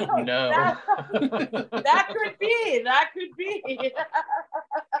quotes, didn't know. That could be.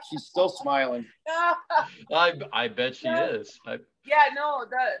 She's still smiling. I bet she is. Yeah, no,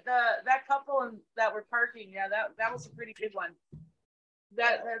 that couple that were parking, that was a pretty good one.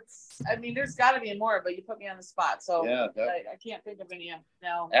 That's there's got to be more, but you put me on the spot, so yeah, I can't think of any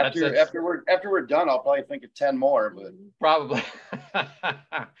now. After we're done, I'll probably think of 10 more, but probably.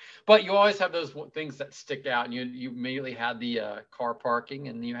 But you always have those things that stick out, and you immediately had the car parking,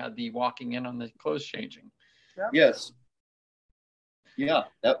 and you had the walking in on the clothes changing. Yep. Yes. Yeah,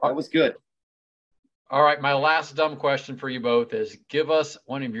 that was good. All right, my last dumb question for you both is: give us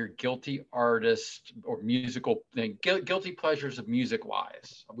one of your guilty artist or musical guilty pleasures of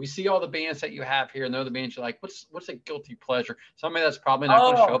music-wise. We see all the bands that you have here, and they're the bands you're like, what's a guilty pleasure? Somebody that's probably not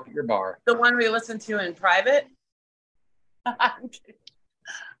going to show up at your bar. The one we listen to in private.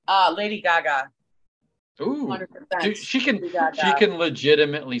 Lady Gaga. Ooh, 100%. Dude, she can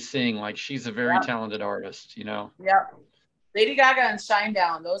legitimately sing. She's a very talented artist, Yep. Lady Gaga and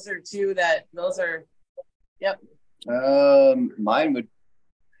Shinedown. Those are two that. Yep. Mine would,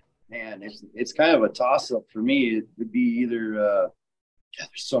 it's kind of a toss up for me. It would be either, there's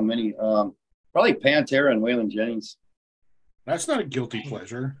so many. Probably Pantera and Waylon Jennings. That's not a guilty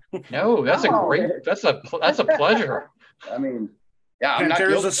pleasure. No, that's that's a pleasure. I mean, yeah, I'm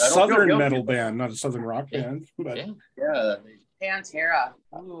Pantera's a southern metal band, not a southern rock band. But yeah. Pantera.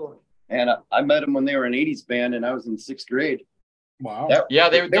 Ooh. And I met them when they were an 80s band, and I was in 6th grade. Wow. They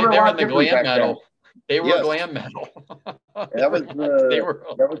were in the glam metal. They were glam metal. That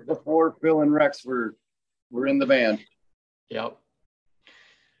was before Phil and Rex were in the band. Yep.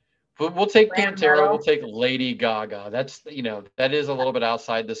 We'll take Pantera. We'll take Lady Gaga. That's that is a little bit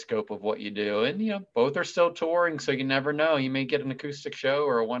outside the scope of what you do, and both are still touring, so you never know. You may get an acoustic show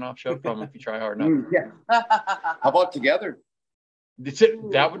or a one-off show from them if you try hard enough. Yeah. How about Together?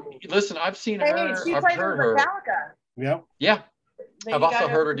 That would listen. I've seen her. I've heard her. Yeah. Yeah. I've also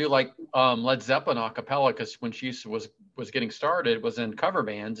heard her do Led Zeppelin a cappella, because when she was getting started, was in cover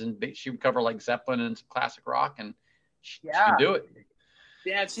bands, and she would cover Zeppelin and some classic rock, and she could do it.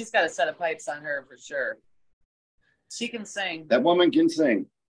 Yeah, she's got a set of pipes on her for sure. She can sing. That woman can sing.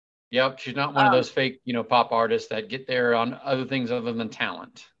 Yep, she's not one of those fake, pop artists that get there on other things other than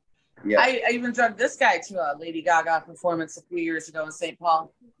talent. Yeah, I even drugged this guy to a Lady Gaga performance a few years ago in St.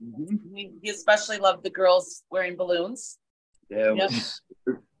 Paul. Mm-hmm. He especially loved the girls wearing balloons. Yeah,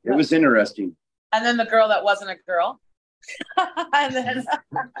 it was interesting. And then the girl that wasn't a girl. And then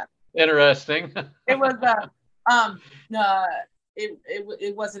interesting. It was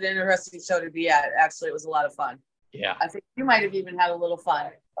it was an interesting show to be at. Actually, it was a lot of fun. Yeah, I think you might have even had a little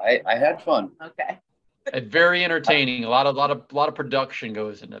fun. I had fun. Okay. Very entertaining. A lot of production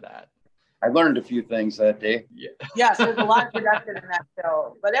goes into that. I learned a few things that day. Yeah. Yes, there's a lot of production in that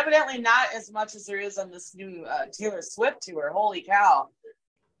show, but evidently not as much as there is on this new Taylor Swift tour. Holy cow.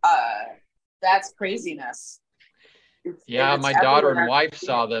 That's craziness. Yeah, my daughter and wife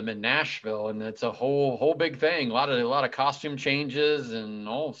saw them in Nashville, and it's a whole big thing. A lot of costume changes and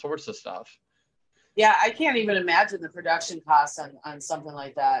all sorts of stuff. Yeah, I can't even imagine the production costs on something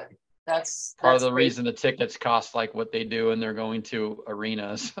like that. That's part of the reason the tickets cost like what they do, and they're going to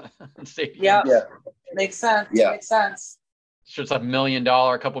arenas and stadiums. Yeah, makes sense. Yeah, makes sense. It's just $1 million,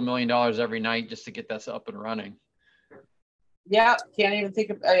 a couple $1 million every night just to get this up and running. Yeah, can't even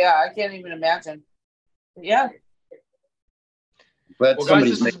think of. I can't even imagine. Yeah. But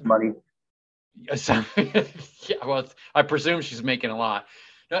somebody's making money. Yeah, well, I presume she's making a lot.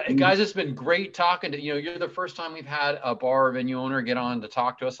 Guys, it's been great talking to you're the first time we've had a bar venue owner get on to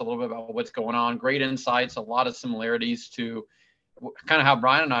talk to us a little bit about what's going on. Great insights, a lot of similarities to kind of how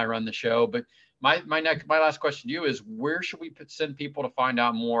Brian and I run the show. But my last question to you is, where should we send people to find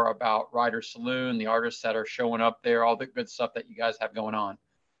out more about Ryder Saloon, the artists that are showing up there, all the good stuff that you guys have going on?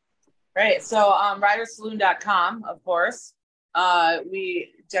 Right. So RyderSaloon.com, of course.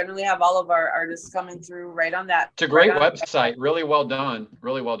 We generally have all of our artists coming through right on that. It's a great website. Really well done.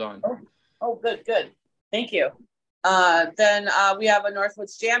 Really well done. Oh, good. Thank you. Then we have a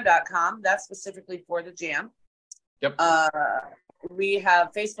northwoodsjam.com. That's specifically for the jam. Yep. We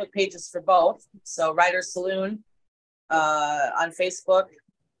have Facebook pages for both. So Ryder Saloon on Facebook,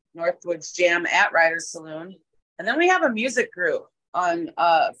 Northwoods Jam at Ryder Saloon. And then we have a music group on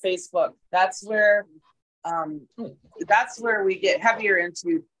Facebook. That's where we get heavier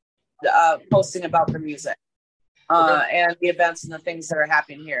into posting about the music and the events and the things that are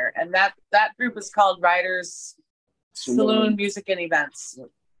happening here. And that group is called Ryder's Saloon Music and Events.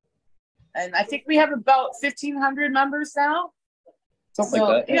 And I think we have about 1,500 members now. Something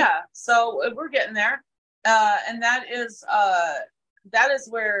like that. Yeah. So we're getting there. And that is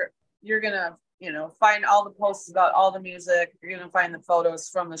where you're going to, find all the posts about all the music. You're going to find the photos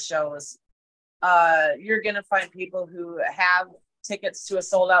from the shows. You're going to find people who have tickets to a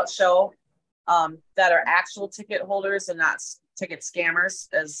sold out show that are actual ticket holders and not ticket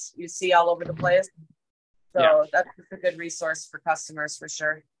scammers, as you see all over the place. So that's a good resource for customers for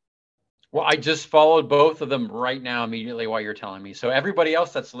sure. Well, I just followed both of them right now immediately while you're telling me. So everybody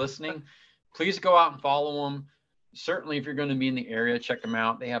else that's listening, please go out and follow them. Certainly, if you're going to be in the area, check them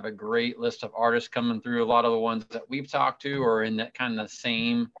out. They have a great list of artists coming through. A lot of the ones that we've talked to are in that kind of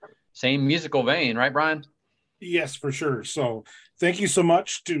same musical vein, right, Brian? Yes, for sure. So thank you so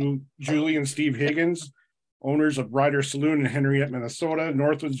much to Julie and Steve Higgins, owners of Ryder Saloon in Henriette, Minnesota.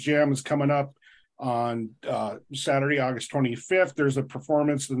 Northwoods Jam is coming up on Saturday, August 25th. There's a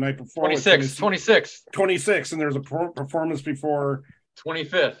performance the night before. 26th. And there's a performance before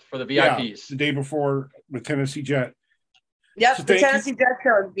 25th for the VIPs. The day before with Tennessee Jet. Yes, so the Tennessee Jet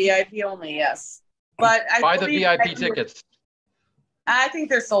show is VIP only, yes. But buy the VIP tickets. I think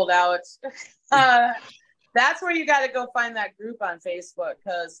they're sold out. That's where you got to go find that group on Facebook,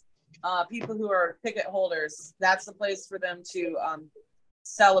 because people who are ticket holders, that's the place for them to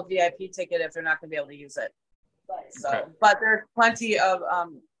sell a VIP ticket if they're not going to be able to use it. So, okay. But there's plenty of,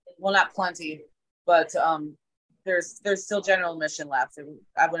 well, not plenty, but there's still general admission left.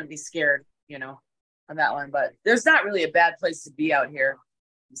 I wouldn't be scared, on that one. But there's not really a bad place to be out here.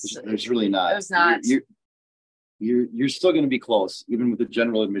 There's really not. There's not. You're still going to be close, even with the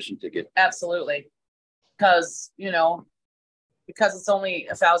general admission ticket. Absolutely, because it's only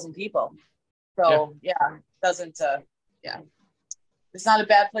 1,000 people. So it doesn't. It's not a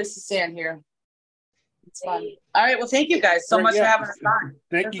bad place to stand here. It's fun. All right. Well, thank you guys so much for having us on.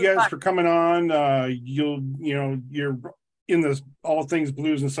 Thank you guys for coming on. You're in this All Things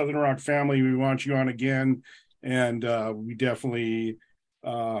Blues and Southern Rock family. We want you on again, and we definitely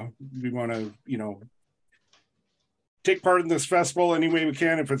we want to take part in this festival any way we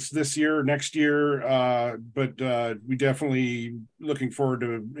can, if it's this year or next year. But we definitely looking forward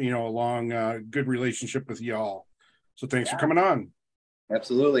to a long, good relationship with y'all. So thanks for coming on.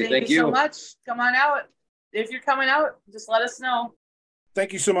 Absolutely. Thank you so much. Come on out. If you're coming out, just let us know.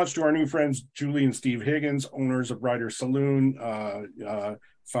 Thank you so much to our new friends, Julie and Steve Higgins, owners of Ryder Saloon,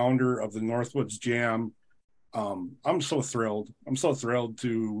 founder of the Northwoods Jam. I'm so thrilled. I'm so thrilled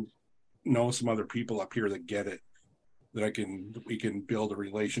to know some other people up here that get it, that we can build a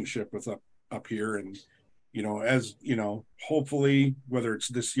relationship with up here. And, as hopefully, whether it's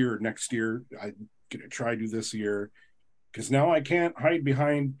this year or next year, I'm going to try to do this year, because now I can't hide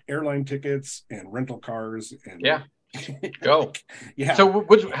behind airline tickets and rental cars. And yeah. Go. Yeah. So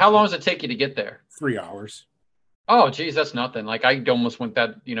how long does it take you to get there? 3 hours. Oh, geez, that's nothing. Like I almost went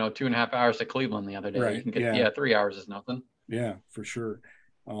that, 2.5 hours to Cleveland the other day. Right. You can get, 3 hours is nothing. Yeah, for sure.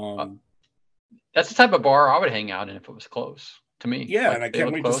 That's the type of bar I would hang out in if it was close to me. Yeah, like, and I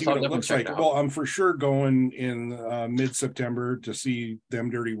can't wait to see what it looks like. Well, I'm for sure going in mid-September to see Them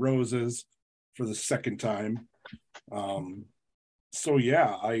Dirty Roses for the second time. So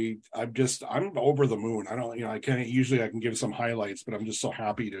yeah, I'm over the moon. I can give some highlights, but I'm just so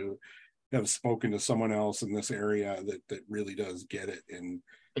happy to have spoken to someone else in this area that really does get it. And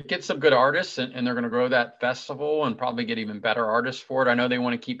it gets some good artists, and they're going to grow that festival and probably get even better artists for it. I know they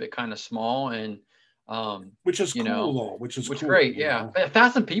want to keep it kind of small and which is cool though, which is great. Yeah.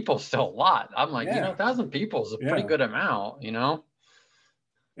 1,000 people is still a lot. I'm like, 1,000 people is a pretty good amount,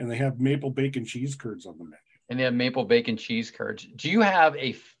 And they have maple bacon cheese curds on the menu. And they have maple bacon cheese curds. Do you have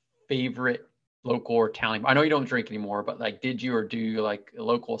a favorite local or town? I know you don't drink anymore, but did you or do you like a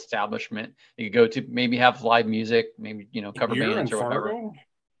local establishment you could go to, maybe have live music, maybe, cover bands or whatever?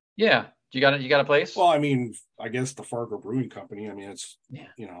 Yeah. You got a place? Well, I guess the Fargo Brewing Company. It's,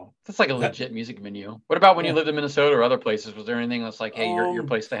 that's like a legit music venue. What about when you lived in Minnesota or other places? Was there anything that's like, hey, your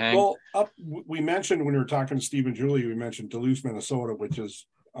place to hang? Well, we mentioned when we were talking to Steve and Julie, we mentioned Duluth, Minnesota, which is,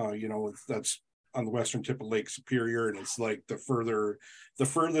 that's on the western tip of Lake Superior, and it's like the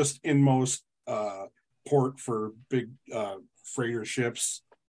furthest inmost port for big freighter ships.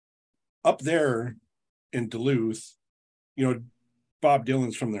 Up there in Duluth, Bob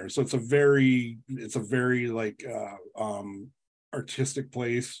Dylan's from there, so it's a very like artistic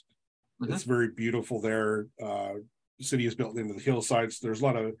place. Mm-hmm. It's very beautiful there. The city is built into the hillsides. There's a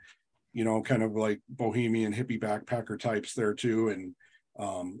lot of kind of like bohemian hippie backpacker types there too, and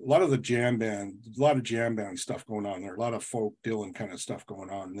a lot of jam band stuff going on there, a lot of folk Dylan kind of stuff going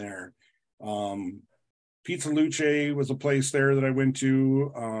on there. Pizza Luce was a place there that I went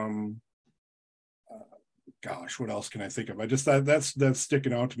to. Gosh, what else can I think of? I just that's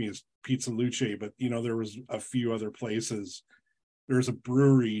sticking out to me is Pizza Luce, but there was a few other places. There's a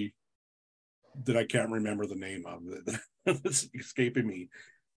brewery that I can't remember the name of that's escaping me.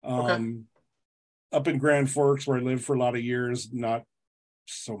 Up in Grand Forks, where I lived for a lot of years, not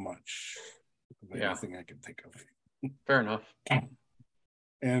so much. Anything I can think of. Fair enough.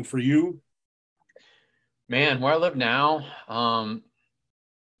 And for you? Man, where I live now,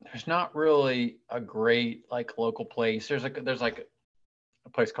 there's not really a great local place. There's a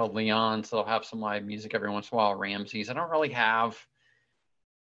place called Leon's. They'll have some live music every once in a while. Ramsey's. I don't really have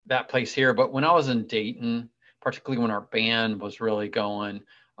that place here, but when I was in Dayton, particularly when our band was really going,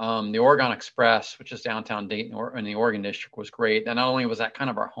 the Oregon Express, which is downtown Dayton in the Oregon District, was great. And not only was that kind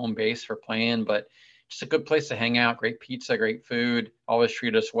of our home base for playing, but just a good place to hang out. Great pizza, great food, always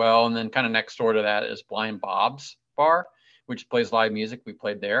treat us well. And then kind of next door to that is Blind Bob's Bar, which plays live music. We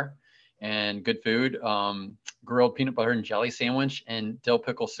played there, and good food, grilled peanut butter and jelly sandwich and dill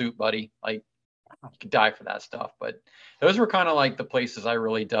pickle soup, buddy. Like, you could die for that stuff. But those were kind of like the places I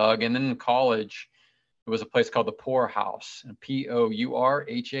really dug. And then in college, there was a place called the Pour House,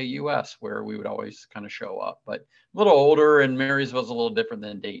 Pourhaus, where we would always kind of show up, but a little older, and Marysville's a little different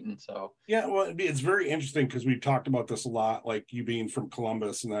than Dayton. So yeah, well, it's very interesting because we've talked about this a lot, like you being from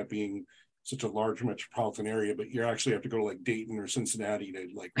Columbus and that being such a large metropolitan area, but you actually have to go to like Dayton or Cincinnati to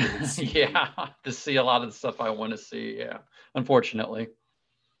like really see to see a lot of the stuff I want to see. Yeah, unfortunately.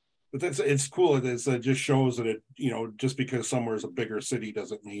 But it's cool. It just shows that it, just because somewhere is a bigger city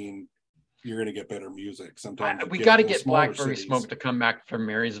doesn't mean you're going to get better music. Sometimes we got to get Blackberry Smoke to come back from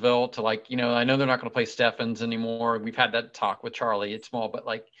Marysville to I know they're not going to play Steffens anymore. We've had that talk with Charlie. It's small, but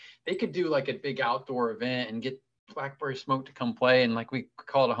they could do a big outdoor event and get Blackberry Smoke to come play, and we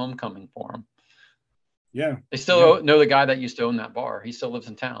call it a homecoming for them. Yeah. They still know the guy that used to own that bar. He still lives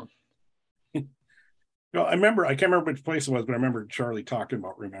in town. No, I can't remember which place it was, but I remember Charlie talking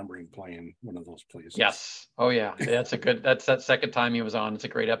about remembering playing one of those places. Yes. Oh yeah. That's that second time he was on. It's a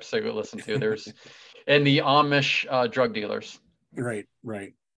great episode to listen to. There's, and the Amish drug dealers. Right. All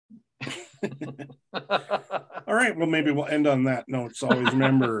right. Well, maybe we'll end on that note. So always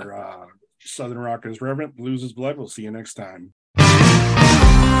remember, Southern rock is reverent, blues is blood. We'll see you next time.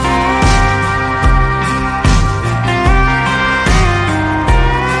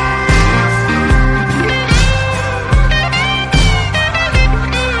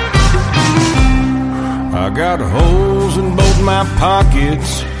 got holes in both my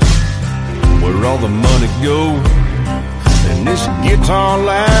pockets, where all the money goes. And this guitar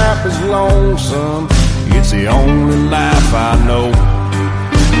life is lonesome, it's the only life I know.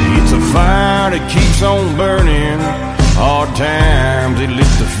 It's a fire that keeps on burning, hard times it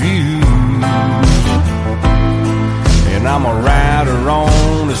lit the fuse. And I'm a rider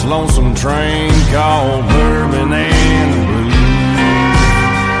on this lonesome train called Bourbon and the Blues.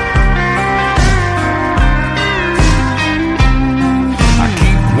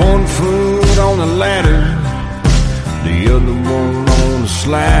 One foot on the ladder, the other one on the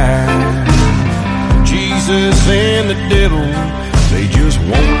slide. Jesus and the devil, they just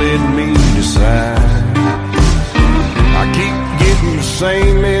won't let me decide. I keep getting the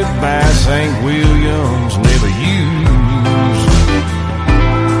same advice St. Williams never used.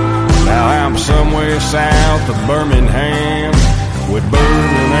 Now I'm somewhere south of Birmingham with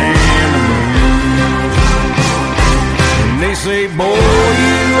Bourbon and the Blues. And they say, boy,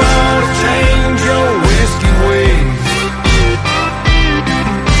 you ought to change your whiskey ways.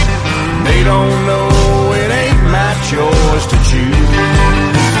 They don't know it ain't my choice to choose.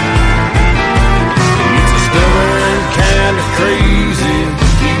 It's a stubborn kind of crazy,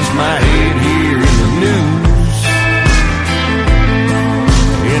 keeps my head here in the news.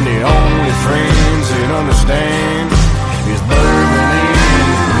 And the only friends that understand is Bourbon and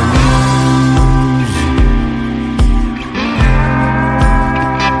the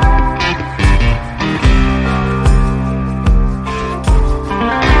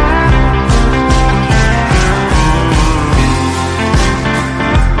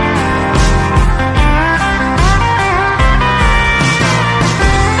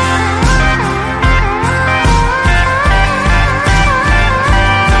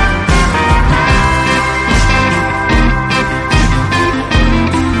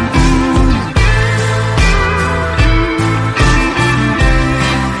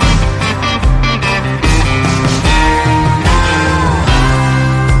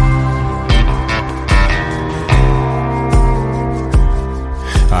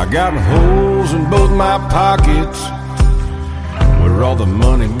got holes in both my pockets, where all the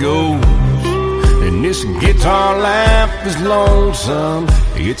money goes. And this guitar life is lonesome,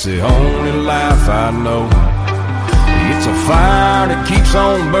 it's the only life I know. It's a fire that keeps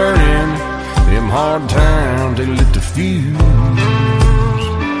on burning, them hard times they lit the fuse.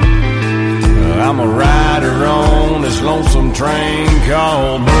 I'm a rider on this lonesome train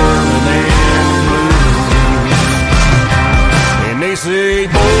called Bourbon and the Blues. They say,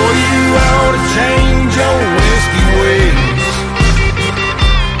 boy, you ought to change your whiskey ways.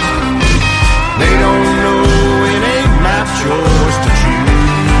 They don't know it ain't my choice to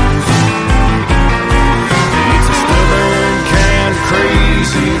choose. It's a stubborn kind of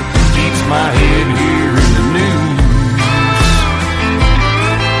crazy, keeps my head here in the news.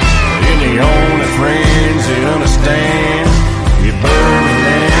 And the only friends that understand is Bourbon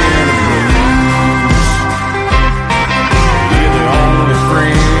and the Blues. Only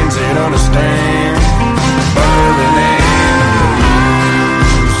friends that understand Bourbon and the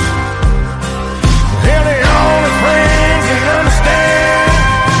Blues. They're the only friends that understand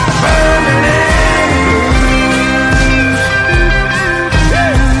Bourbon and the Blues.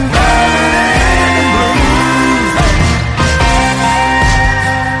 Yeah. Bourbon and the Blues.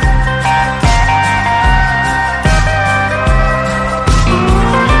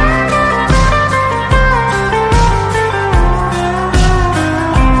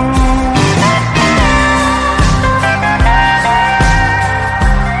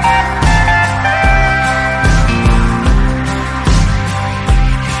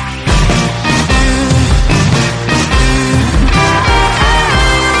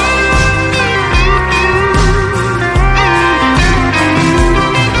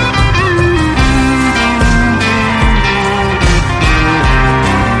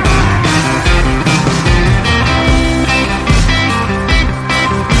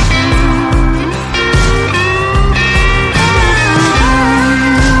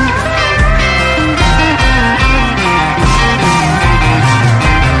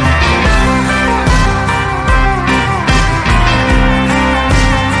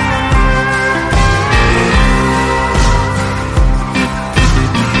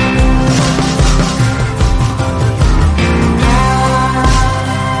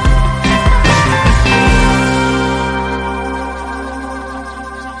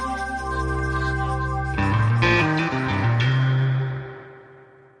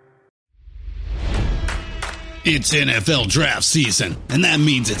 It's NFL draft season, and that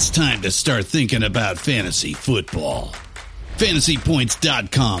means it's time to start thinking about fantasy football.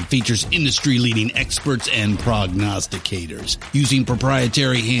 FantasyPoints.com features industry-leading experts and prognosticators using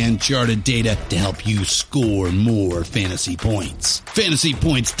proprietary hand-charted data to help you score more fantasy points.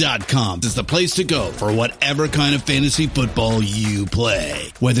 FantasyPoints.com is the place to go for whatever kind of fantasy football you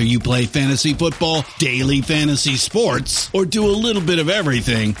play. Whether you play fantasy football, daily fantasy sports, or do a little bit of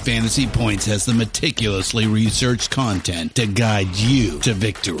everything, Fantasy Points has the meticulously researched content to guide you to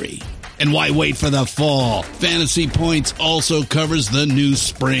victory. And why wait for the fall? Fantasy Points also covers the new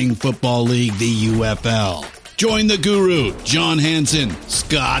spring football league, the UFL. Join the guru, John Hansen,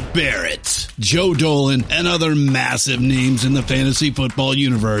 Scott Barrett, Joe Dolan, and other massive names in the fantasy football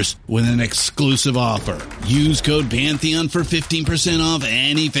universe with an exclusive offer. Use code Pantheon for 15% off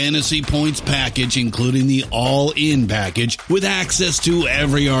any Fantasy Points package, including the all-in package, with access to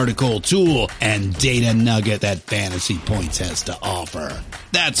every article, tool, and data nugget that Fantasy Points has to offer.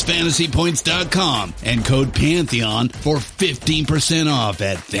 That's FantasyPoints.com and code Pantheon for 15% off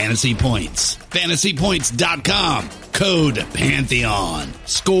at Fantasy Points. FantasyPoints.com, code Pantheon.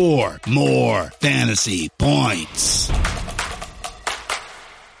 Score more fantasy points.